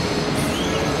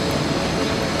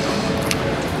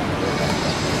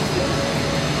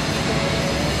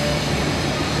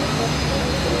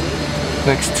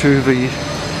 next to the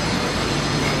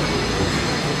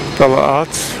Bella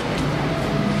Arts,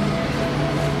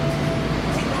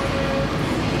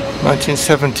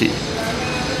 1970,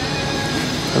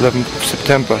 11th of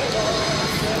September,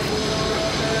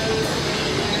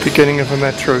 beginning of the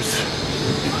metros.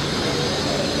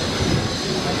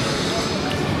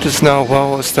 It is now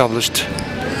well established.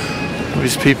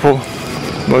 These people,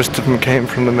 most of them came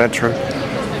from the metro.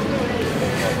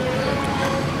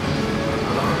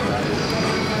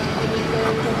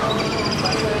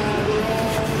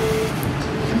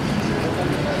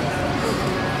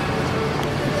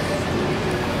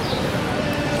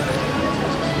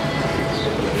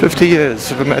 "50 years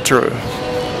of the metro,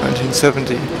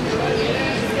 1970.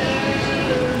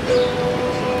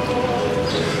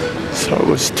 So it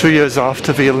was 2 years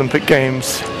after the Olympic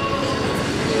Games.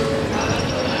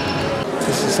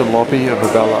 This is the lobby of the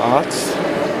Bella Arts.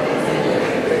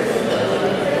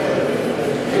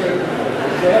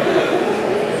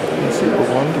 You can see the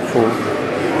wonderful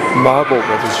marble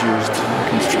that is used in the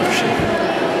construction.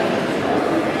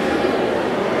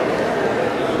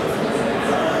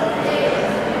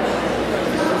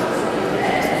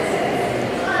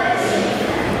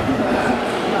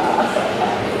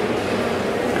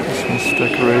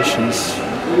 Decorations,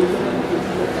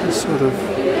 sort of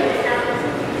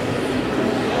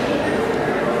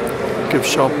gift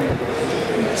shop,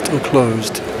 still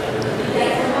closed.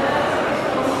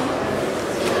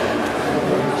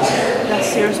 That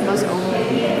Sears must own.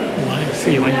 Why?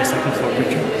 See you on your second floor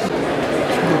picture.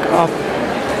 Look up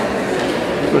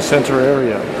the center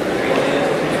area.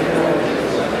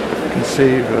 You can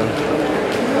see the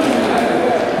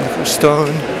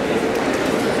stone,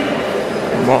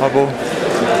 marble.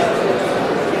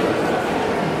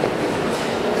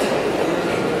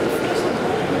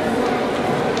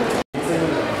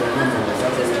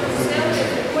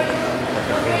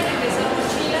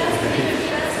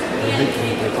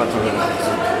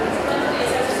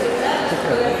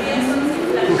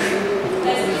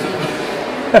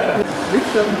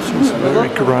 It's very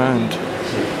grand,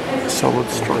 solid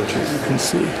structures you can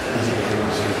see.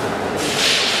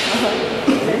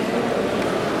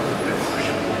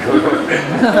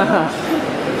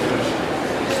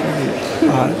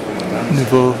 Art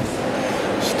Nouveau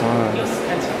style,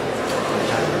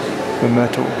 the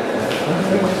metal.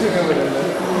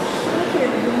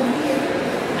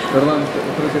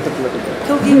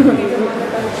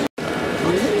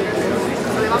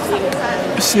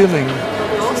 The ceiling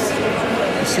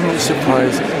is somewhat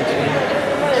surprising.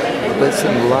 That's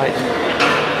in light.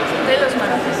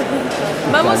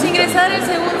 Vamos a ingresar el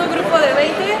segundo grupo de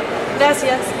 20.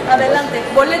 Gracias. Adelante.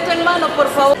 Boleto en mano, por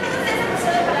favor.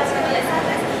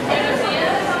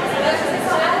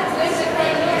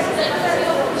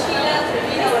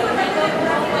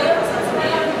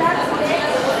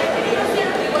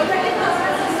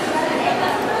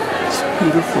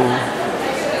 Beautiful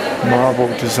marble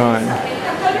design.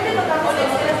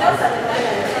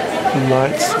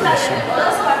 Lights also.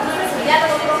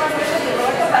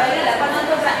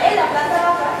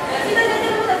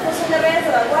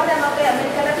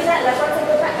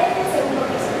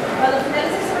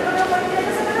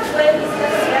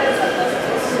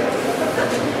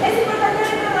 Es importante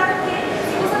recordar que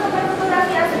si gustan tomar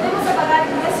fotografías debemos apagar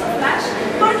nuestro flash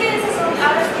porque esas son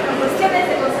ahora sí cuestiones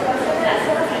de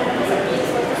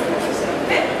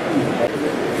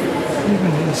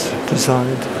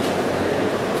inside.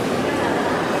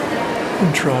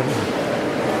 Entrada.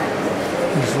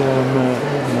 Exame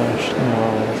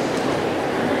Nacional.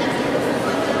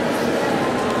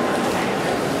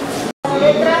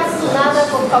 Letras, nada,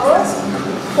 por favor.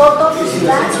 Foto,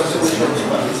 ciudad.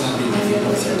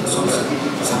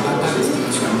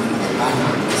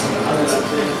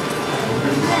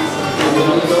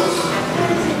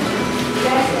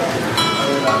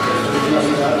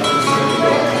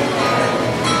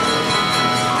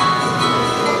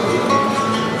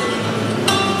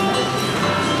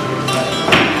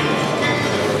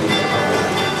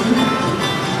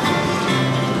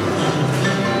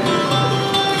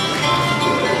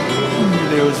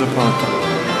 Leo Zapata.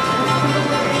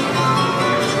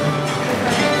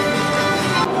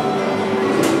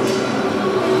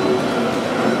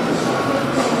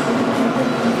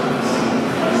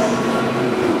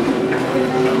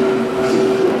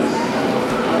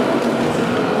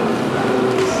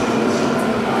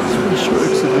 Special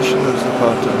exhibition of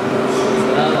Zapata.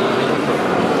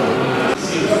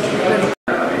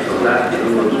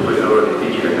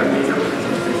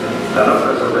 La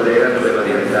nostra sorvedera doveva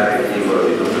diventare il simbolo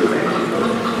di tutto il Messico.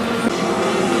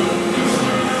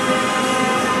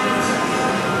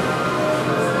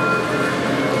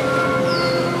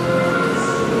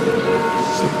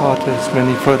 Zapata's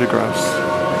many photographs.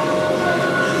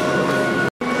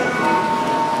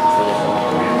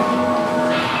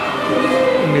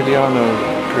 Emiliano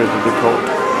created the cult.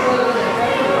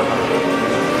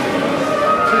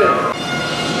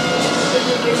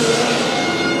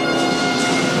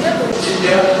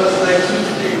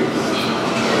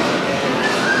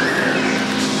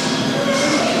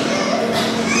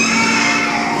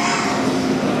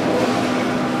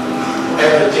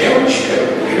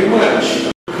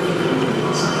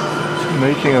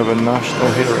 Making of a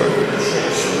national hero.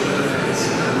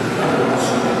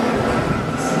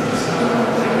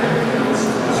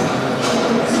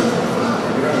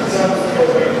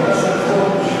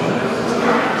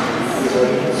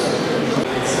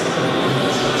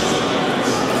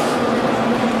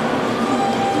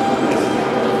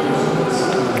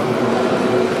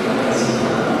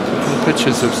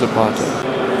 Pictures of Zapata.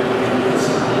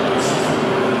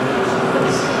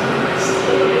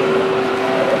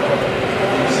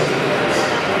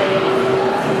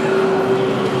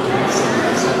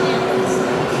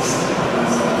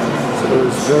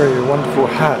 Very wonderful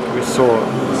hat we saw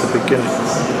at the beginning.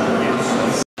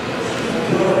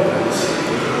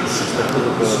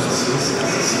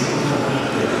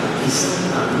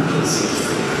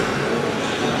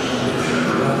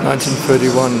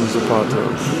 (1931) Zapata.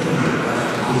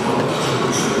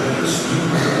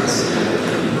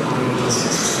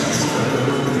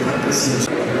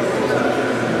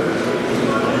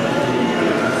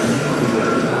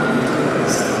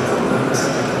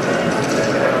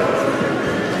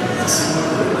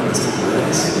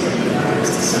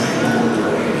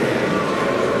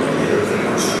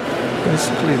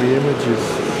 Basically the image is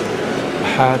a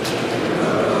hat,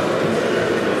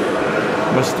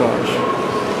 moustache,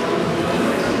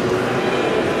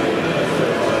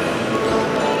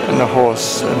 and a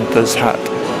horse and this hat.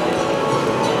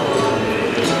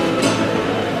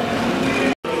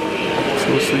 It's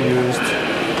also used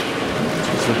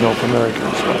as a North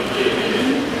American stuff.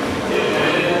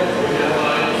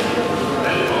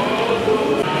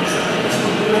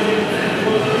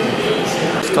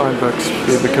 Steinbeck's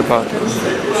Baby Cabato.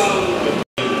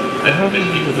 I have a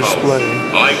display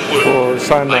for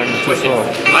sign language as well.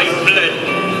 I bled,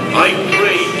 I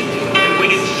prayed, and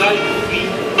when inside of me,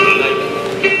 like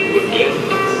you again.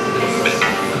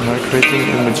 And I'm creating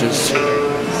images.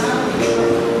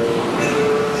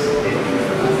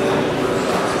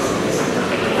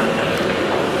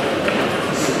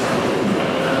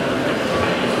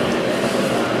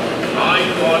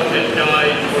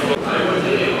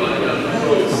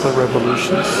 Other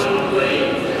revolutions.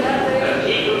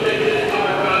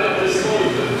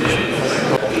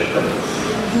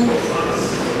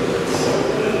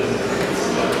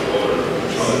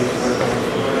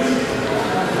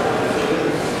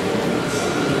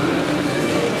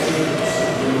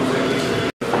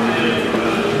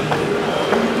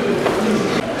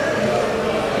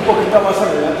 Un poquito más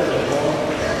adelante.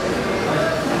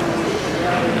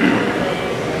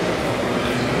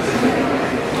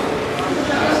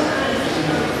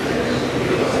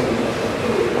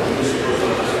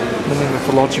 Many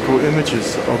mythological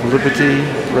images of liberty,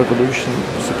 revolution,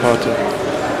 Zapata.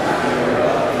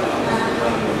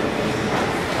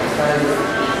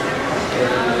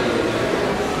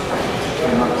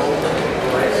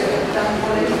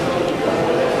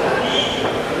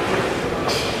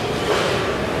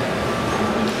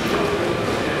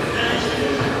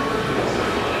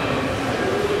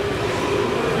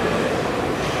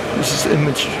 This is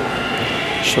image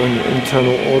showing the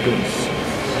internal organs,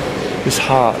 his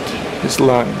heart, his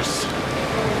lungs,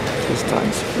 his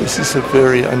lungs. This is a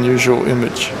very unusual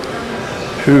image.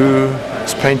 Who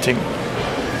is painting?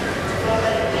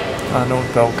 Arnold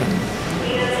Belkin.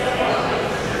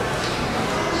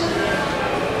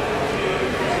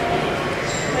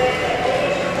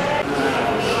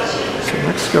 So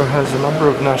Mexico has a number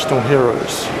of national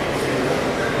heroes.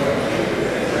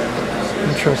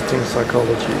 Interesting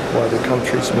psychology, why the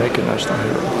countries make a national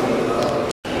hero.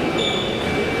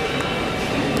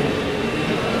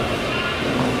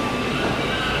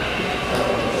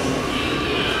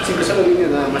 Solo vídeo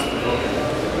nada más.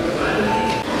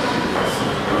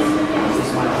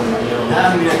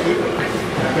 Ah, mira aquí.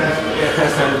 Acá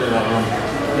está el de la Roma.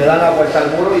 Le dan la vuelta al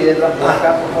muro y entran por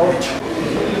acá, por favor.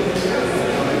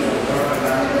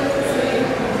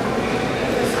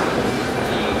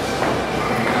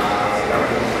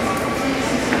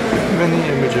 Many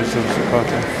images of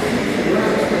Zapata.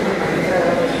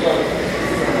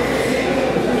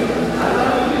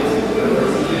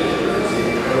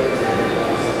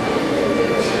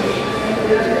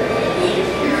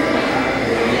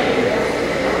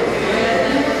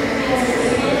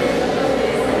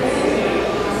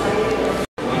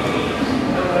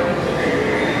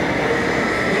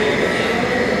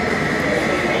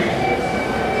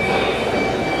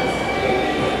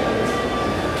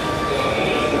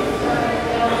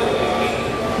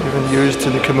 Used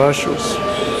in the commercials.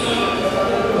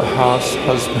 A house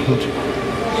husband.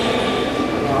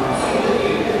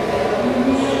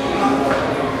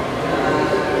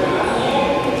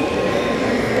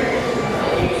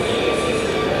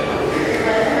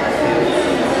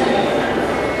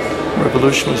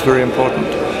 Revolution was very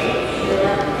important.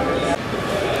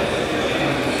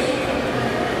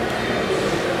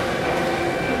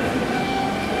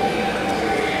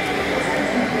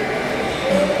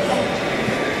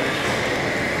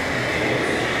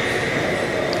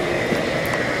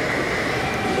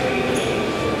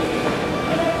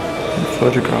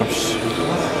 Photographs.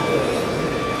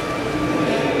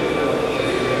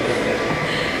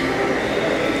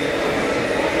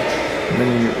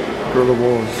 Many guerrilla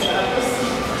wars.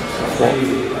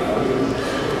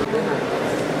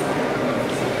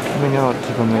 Coming out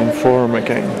to the main forum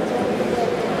again.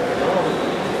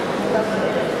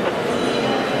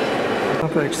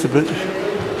 Another exhibit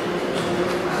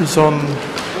is on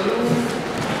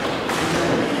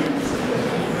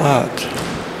art.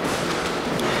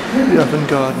 The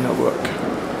avant-garde network.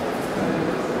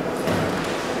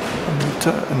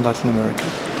 Alameda in Latin America.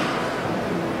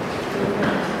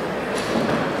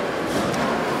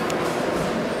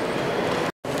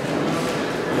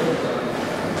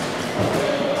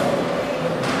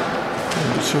 We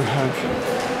also have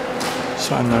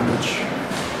sign language.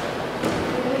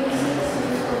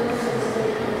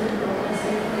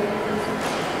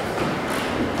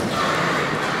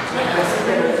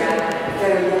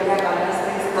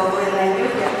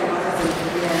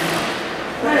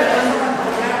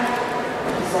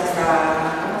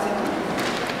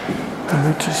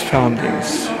 Alamuta's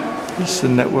foundings. This is the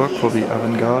network for the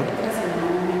avant-garde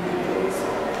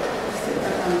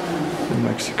in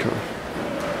Mexico.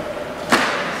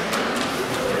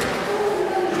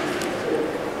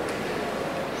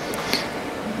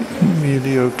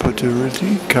 Emilio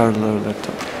Poturilli, Carlo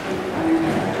Letta.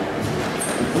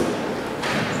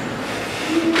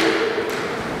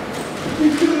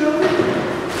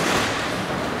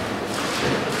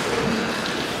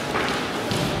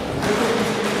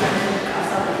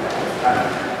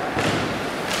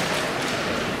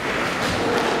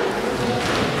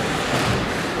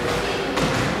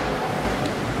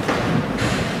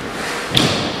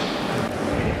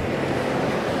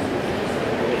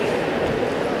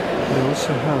 They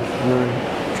also have very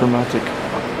dramatic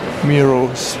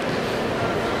murals.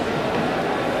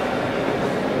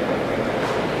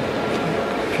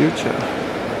 Future.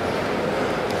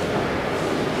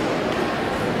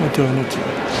 Modernity.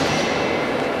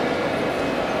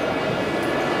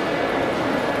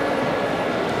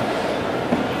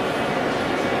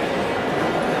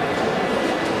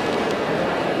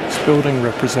 This building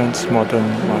represents modern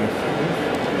life.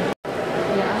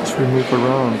 As we move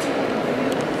around,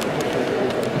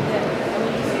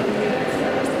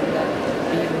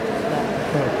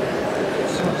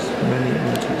 many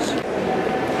images,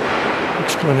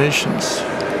 explanations.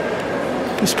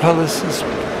 This palace is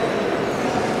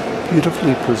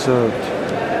beautifully preserved.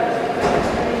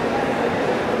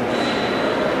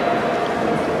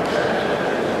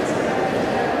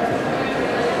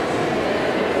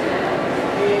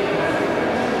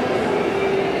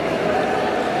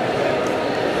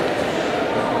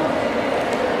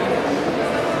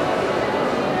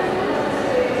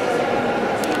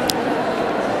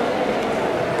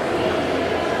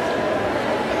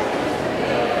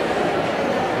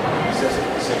 Let's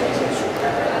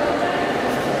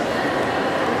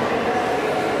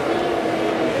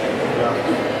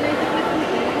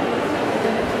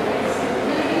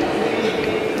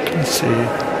see,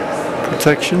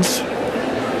 protections,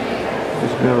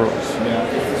 these murals.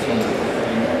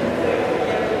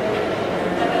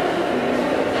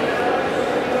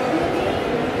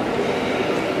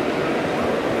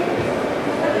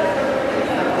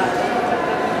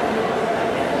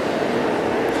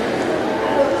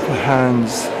 The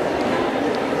hands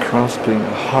grasping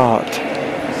a heart,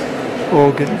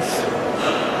 organs.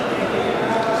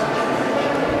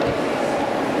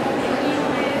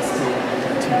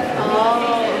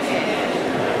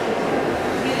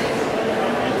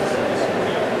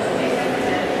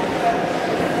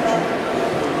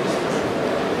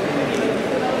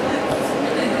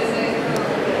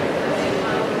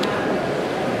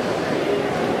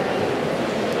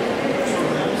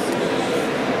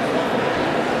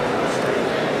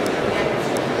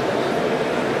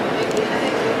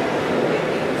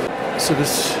 So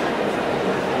this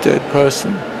dead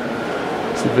person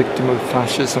is a victim of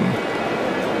fascism.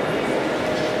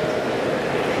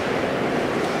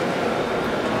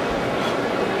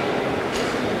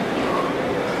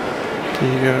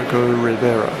 Diego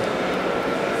Rivera,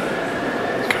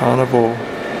 carnival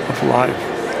of life.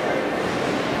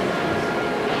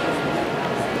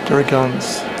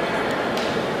 Dragons.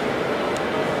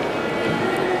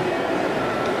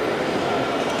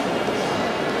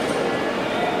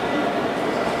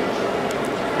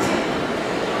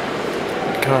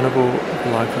 Carnival of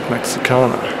Life of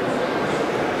Mexicana.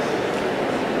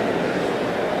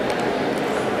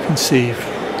 Conceive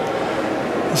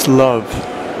this love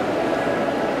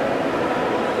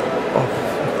of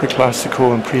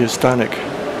pre-classical and prehispanic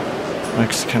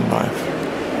Mexican life.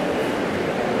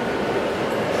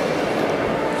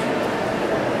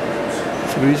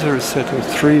 So these are a set of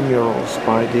 3 murals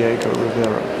by Diego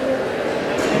Rivera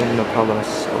in the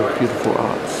Palace of Beautiful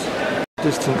Arts.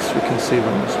 Distance we can see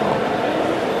them as well.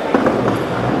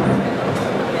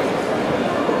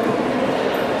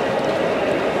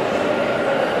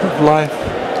 Of life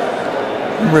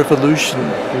and revolution,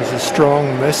 these are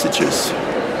strong messages.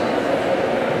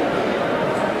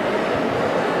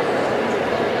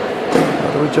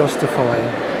 How do we justify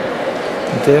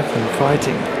death and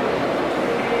fighting?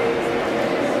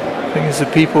 The thing is, the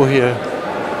people here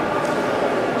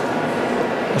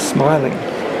are smiling.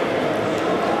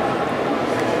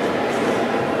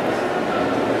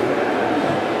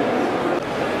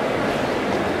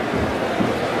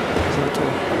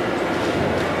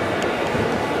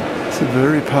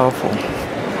 Very powerful.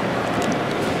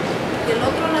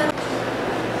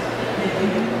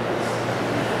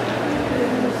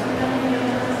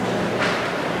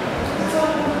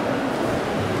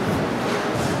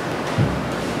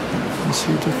 You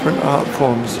see different art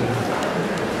forms here.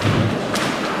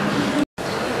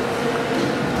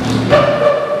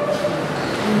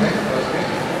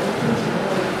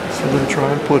 So they try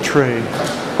and portray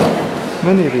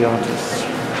many of the artists.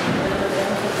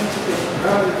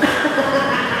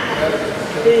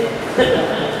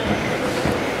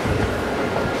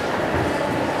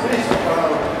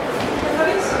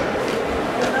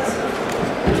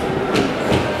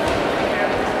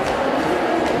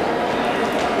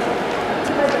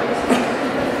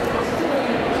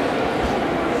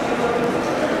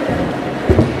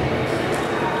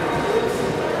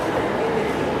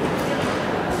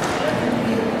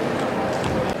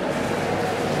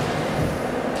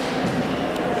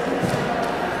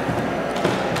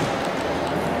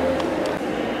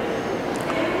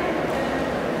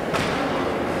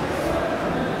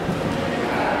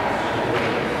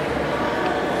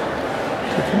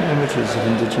 Images of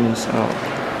indigenous art.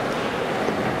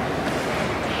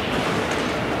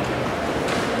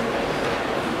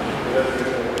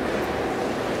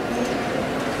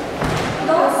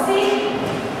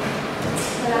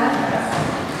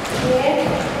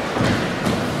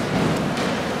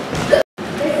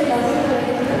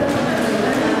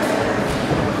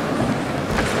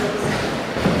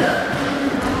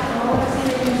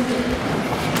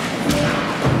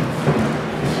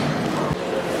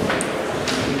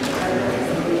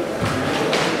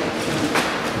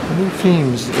 New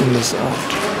themes in this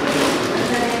art.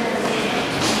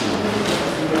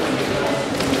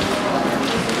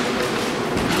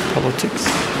 Politics.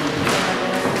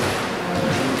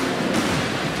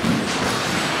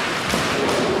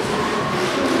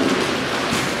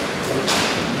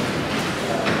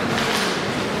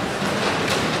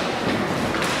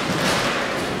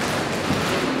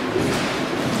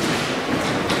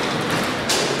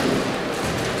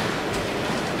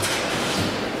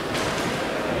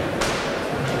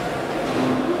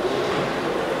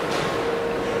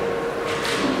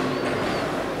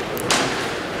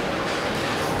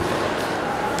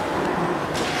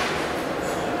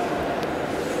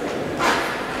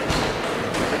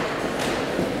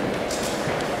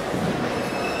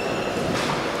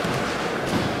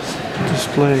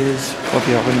 displays of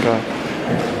the avant-garde.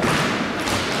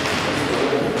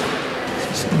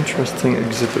 It's an interesting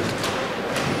exhibit.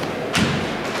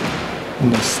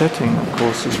 And the setting, of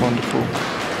course, is wonderful.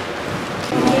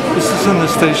 This is in the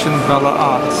station Bella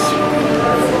Arts.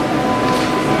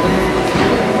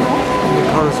 And the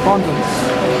correspondence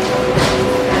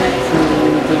to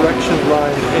direction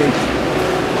line 8.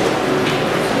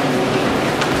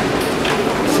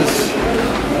 This is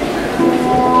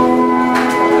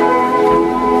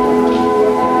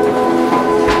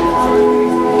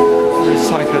very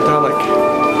psychedelic.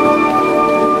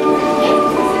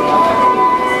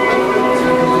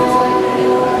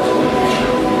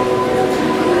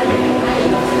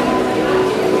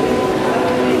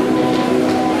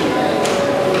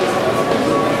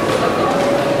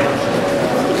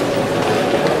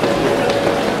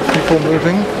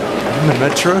 Moving in the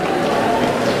metro.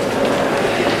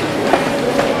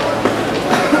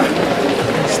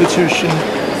 Institution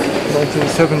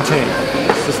 1917.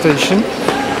 It's the station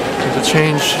with the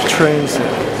change trains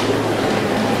there.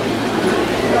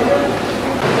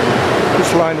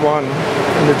 It's line 1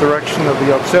 in the direction of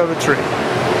the observatory.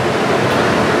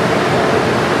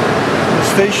 The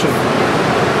station.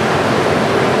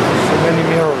 So many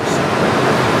mirrors.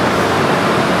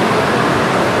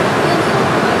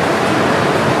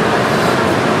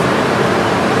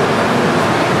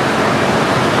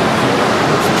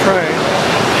 Train.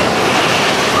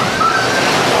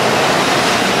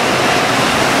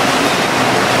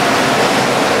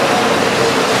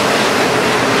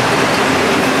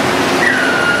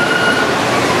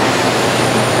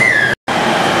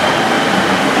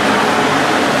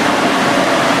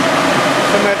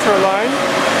 The metro line.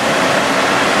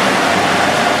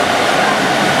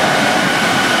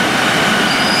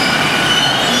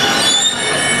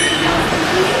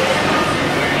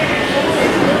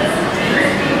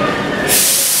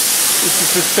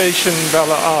 The station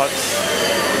Bella Arts.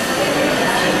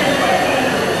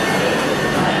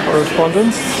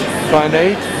 Correspondence, line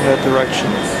 8, in that direction.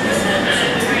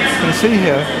 You can see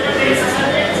here,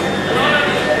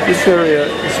 this area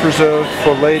is reserved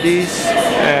for ladies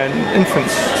and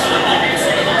infants.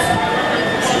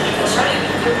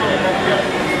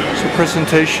 It's a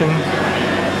presentation,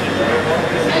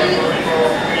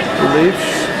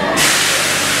 reliefs.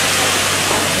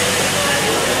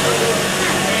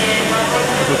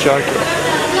 Jaguar.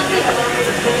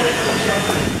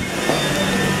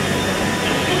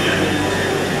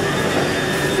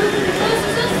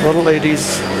 A lot of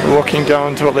ladies walking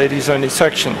down to a ladies only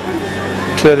section,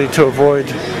 clearly to avoid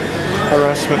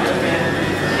harassment.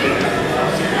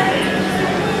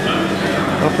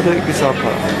 Alameda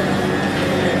Zappa.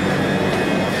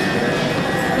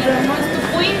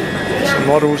 Some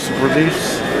models of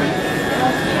reliefs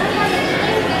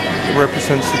that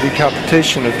represents the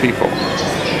decapitation of people.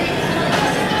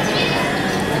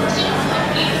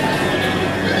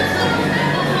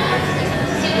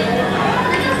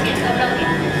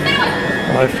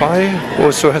 Hi-Fi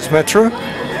also has metro.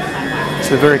 It's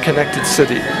a very connected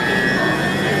city.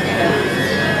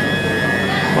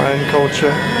 Mayan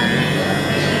culture.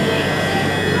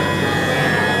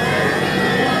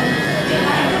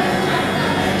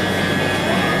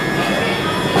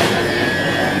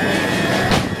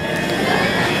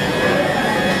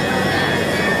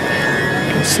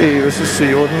 You can see this is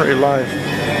the ordinary life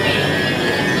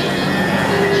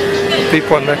of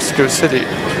people in Mexico City.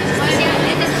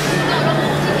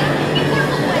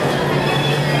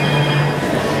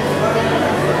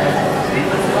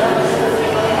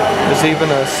 There's even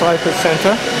a cyber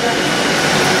center,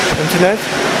 internet.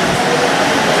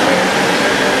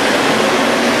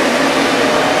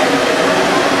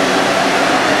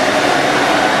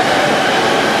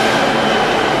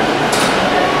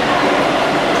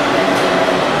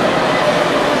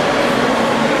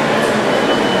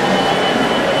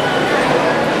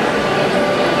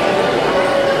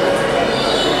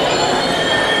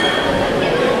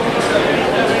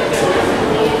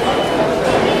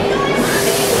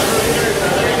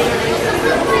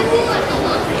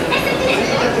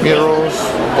 Murals,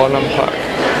 Bonham Park,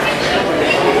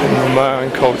 and Mayan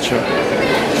culture.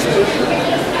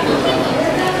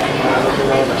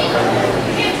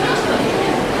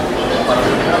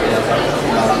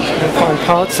 You can find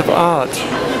parts of art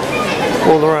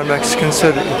all around Mexican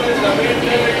City.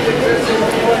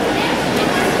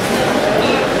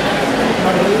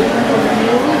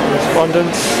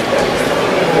 Correspondence,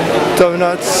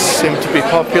 donuts seem to be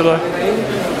popular.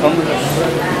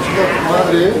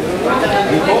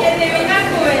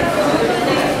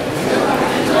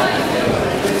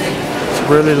 It's a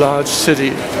really large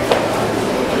city.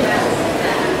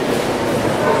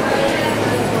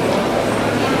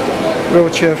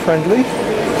 wheelchair friendly.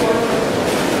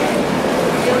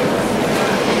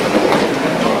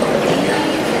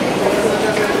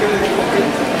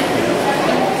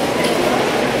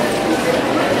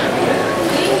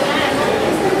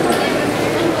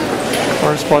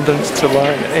 Correspondence to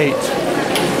line 8.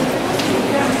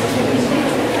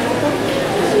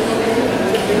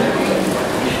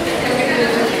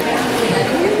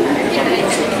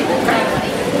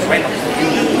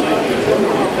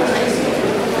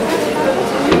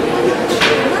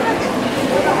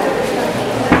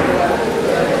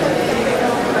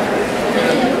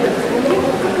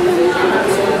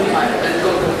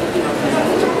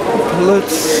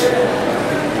 Palettes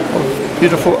of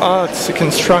beautiful arts, the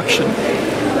construction.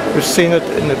 We've seen it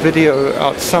in the video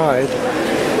outside.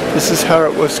 This is how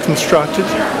it was constructed.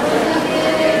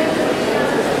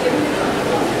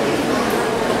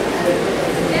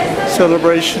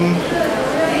 Celebration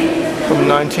from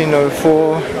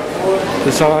 1904.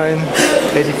 Design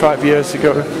 85 years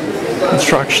ago.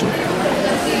 Construction.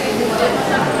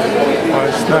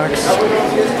 Snacks.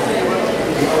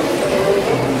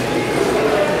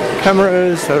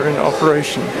 Cameras are in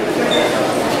operation.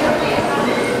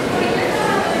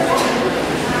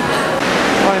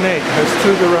 Line 8 has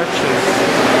two directions.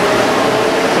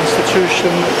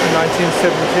 Constitution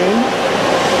 1917.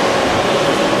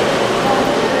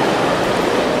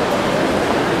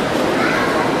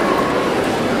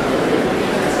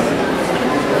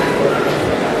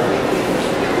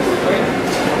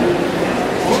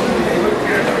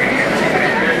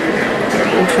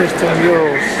 Interesting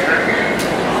murals.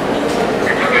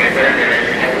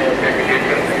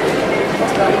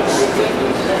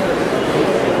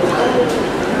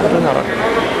 I don't know.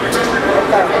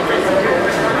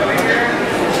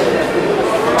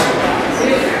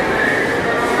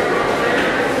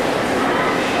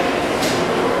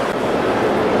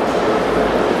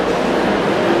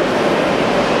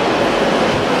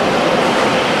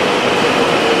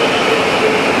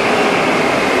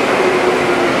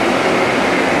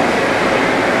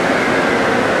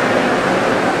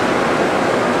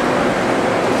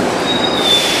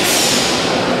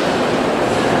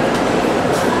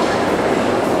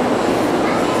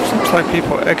 Like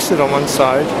people exit on one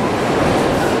side,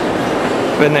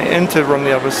 then they enter from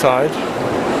the other side.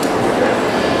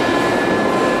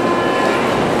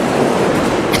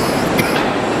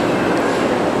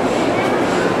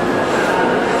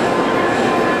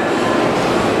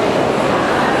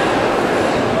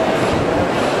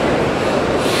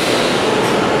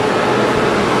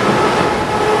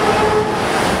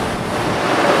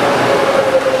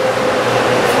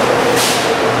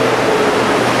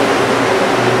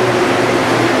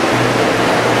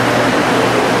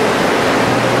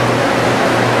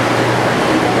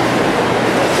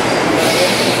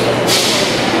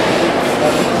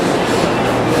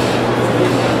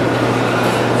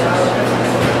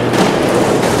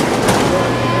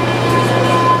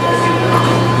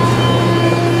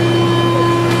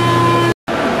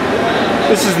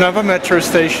 This is another metro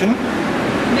station,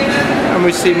 and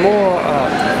we see more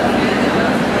art.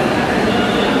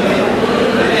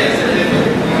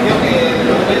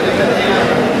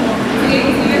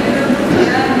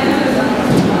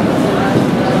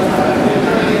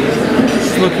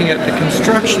 Just looking at the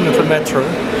construction of the metro.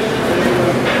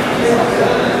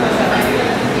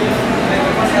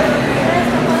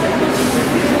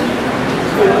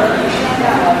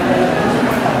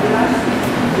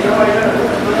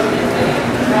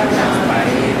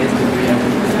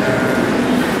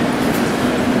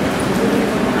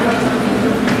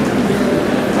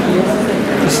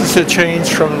 This is a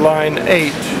change from line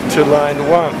 8 to line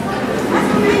 1.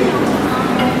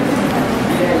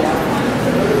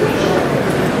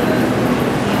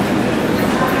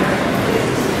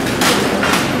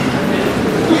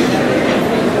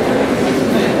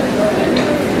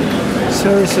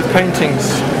 Series of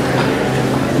paintings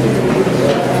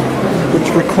which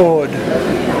record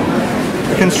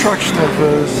the construction of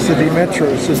the city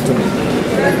metro system.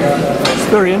 It's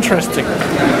very interesting.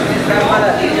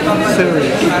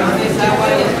 Series.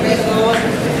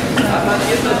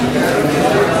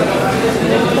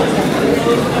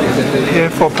 Here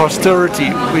for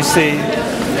posterity we see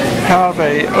how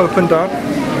they opened up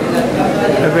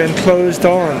and then closed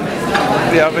on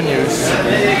the avenues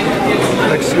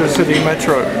next to the city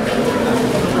metro.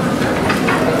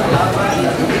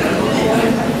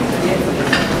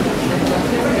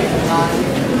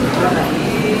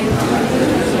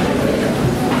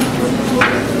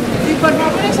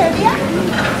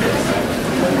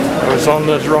 I was on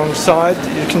the wrong side.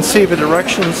 You can see the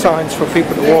direction signs for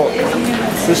people to walk.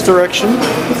 This direction,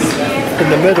 in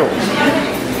the middle.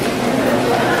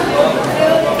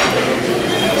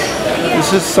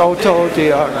 This is Salto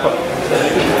de Agua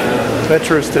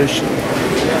metro station.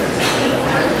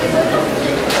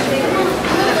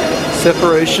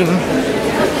 Separation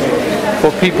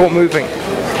for people moving.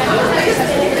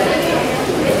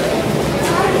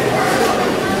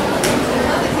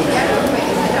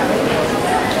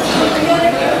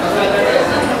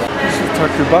 This is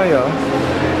Tacubaya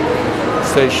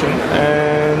station,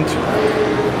 and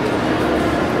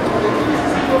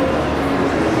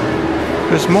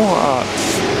there's more arts.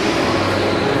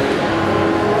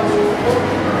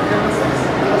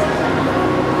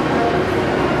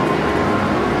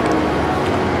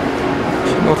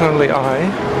 Not only I,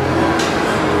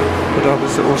 but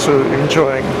others are also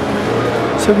enjoying.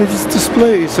 So these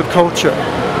displays of culture.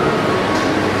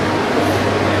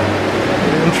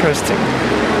 Very interesting.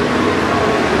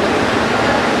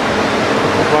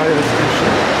 Tacubaya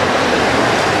station.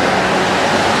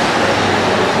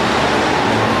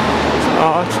 It's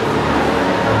art.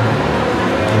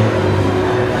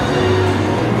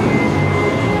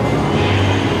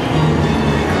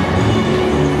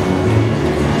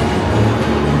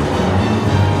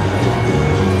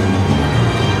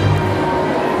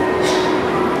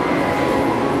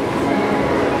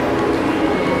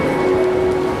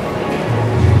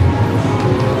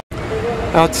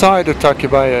 Outside of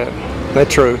Tacubaya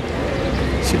metro,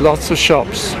 see lots of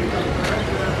shops.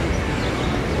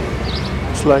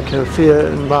 It's like a fair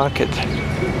and market.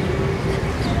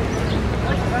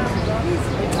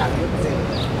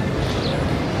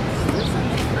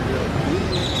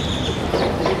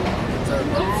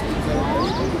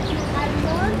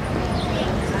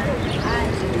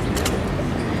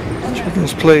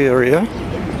 Children's play area.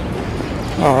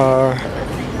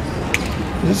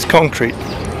 This is concrete.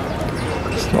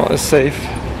 Not as safe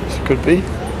as it could be.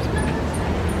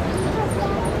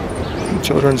 The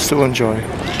children still enjoy.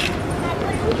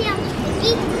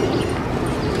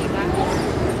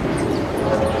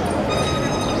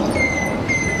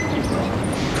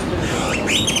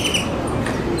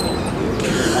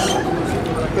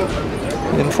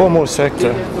 The informal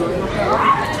sector.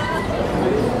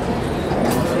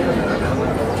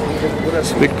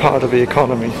 It's a big part of the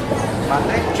economy.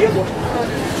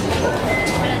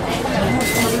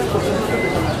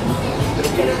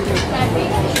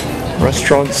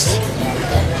 Restaurants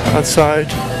outside,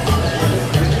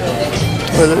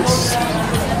 toilets.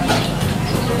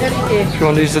 If you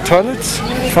want to use the toilets,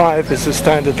 5 is the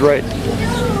standard rate.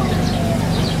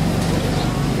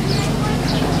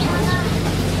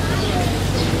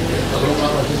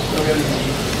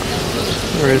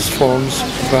 Various forms of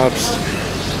verbs.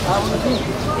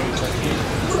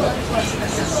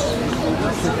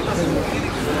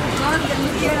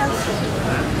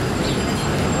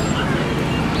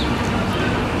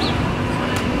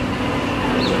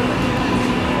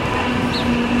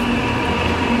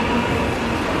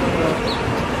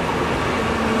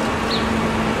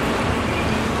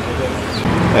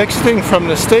 Exiting from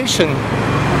the station,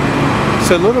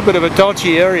 it's a little bit of a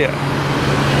dodgy area.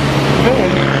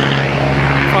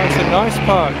 Finds a nice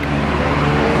park.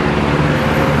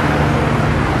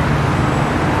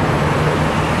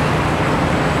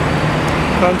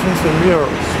 Fountains and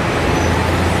murals.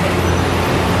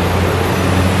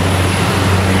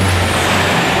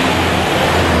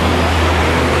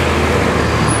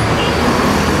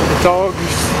 The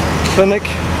dog's clinic,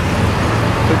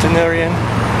 veterinarian.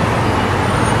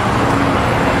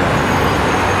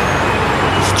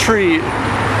 Tree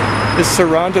is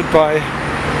surrounded by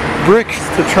bricks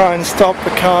to try and stop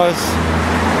the cars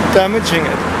damaging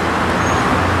it.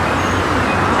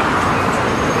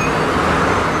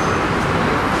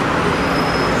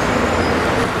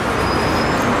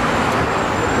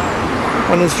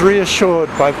 One is reassured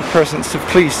by the presence of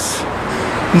police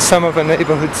in some of the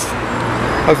neighborhoods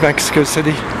of Mexico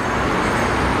City.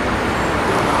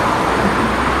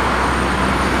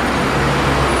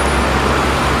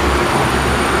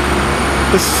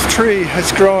 This tree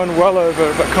has grown well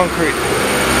over the concrete.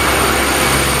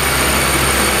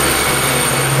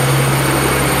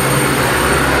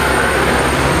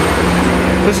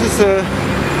 This is the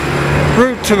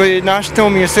route to the National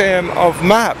Museum of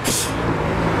Maps.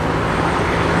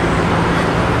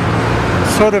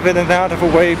 Sort of in an out of a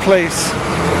way place.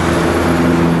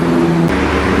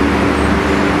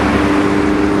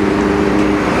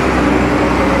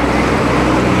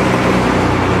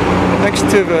 Next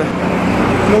to the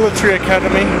military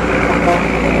academy.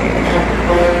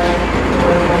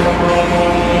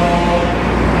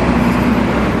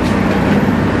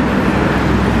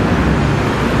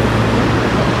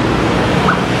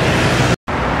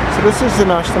 So this is the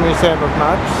National Museum of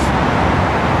Maps.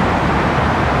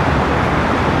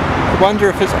 I wonder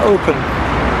if it's open.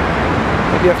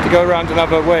 but you have to go around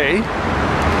another way.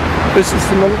 This is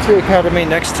the military academy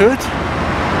next to it.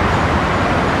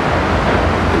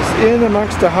 It's in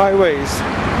amongst the highways.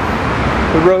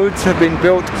 The roads have been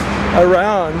built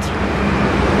around.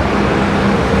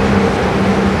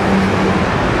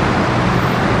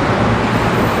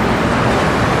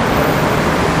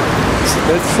 So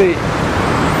let's see.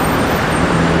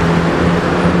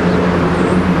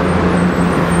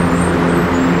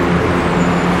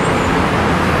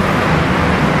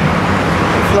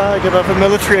 Flag above a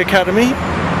military academy.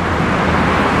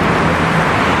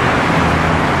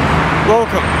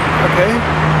 Welcome, okay.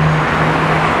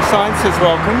 Sign says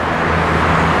welcome.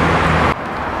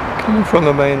 Coming from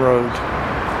the main road.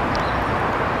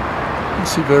 You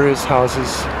see various houses.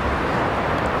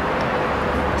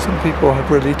 Some people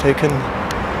have really taken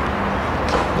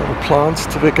little plants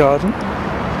to their garden.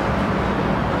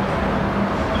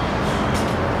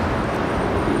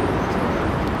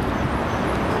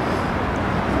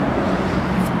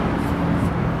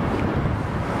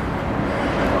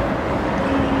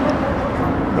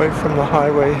 Away from the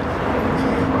highway,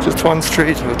 just one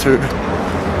street or two.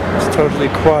 It's totally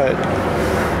quiet.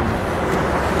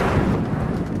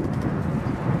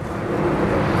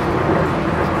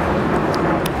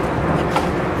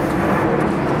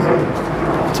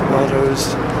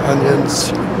 Tomatoes,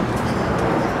 onions.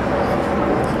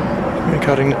 We're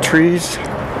cutting the trees.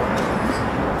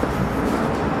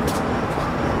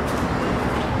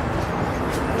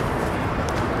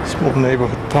 Small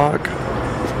neighborhood park.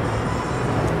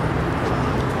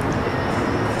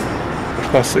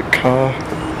 Classic car.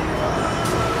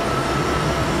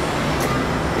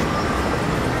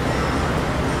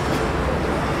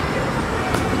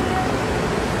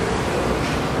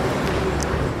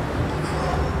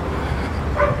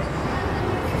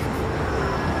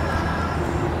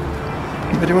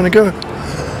 Where do you want to go?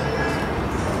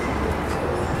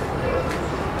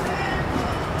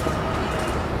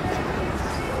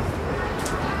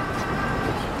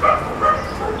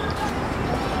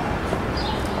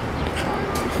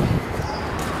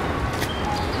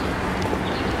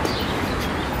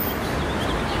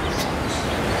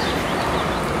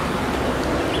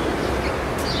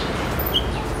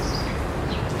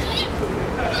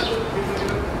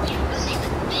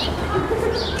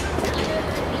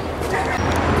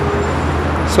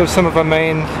 So some of our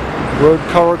main road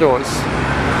corridors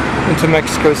into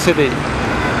Mexico City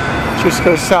just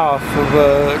go south of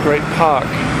a great park,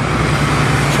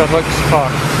 Chatelax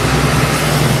Park.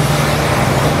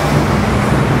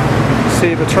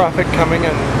 See the traffic coming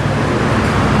in.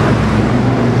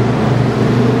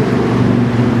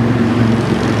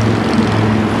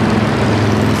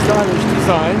 Stylish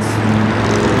designs.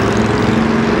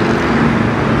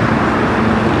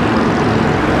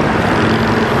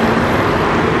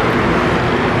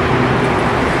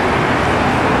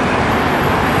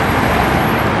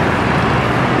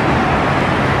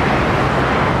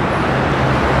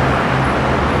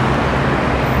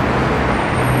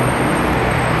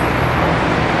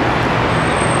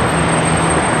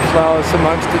 Flowers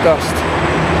amongst the dust.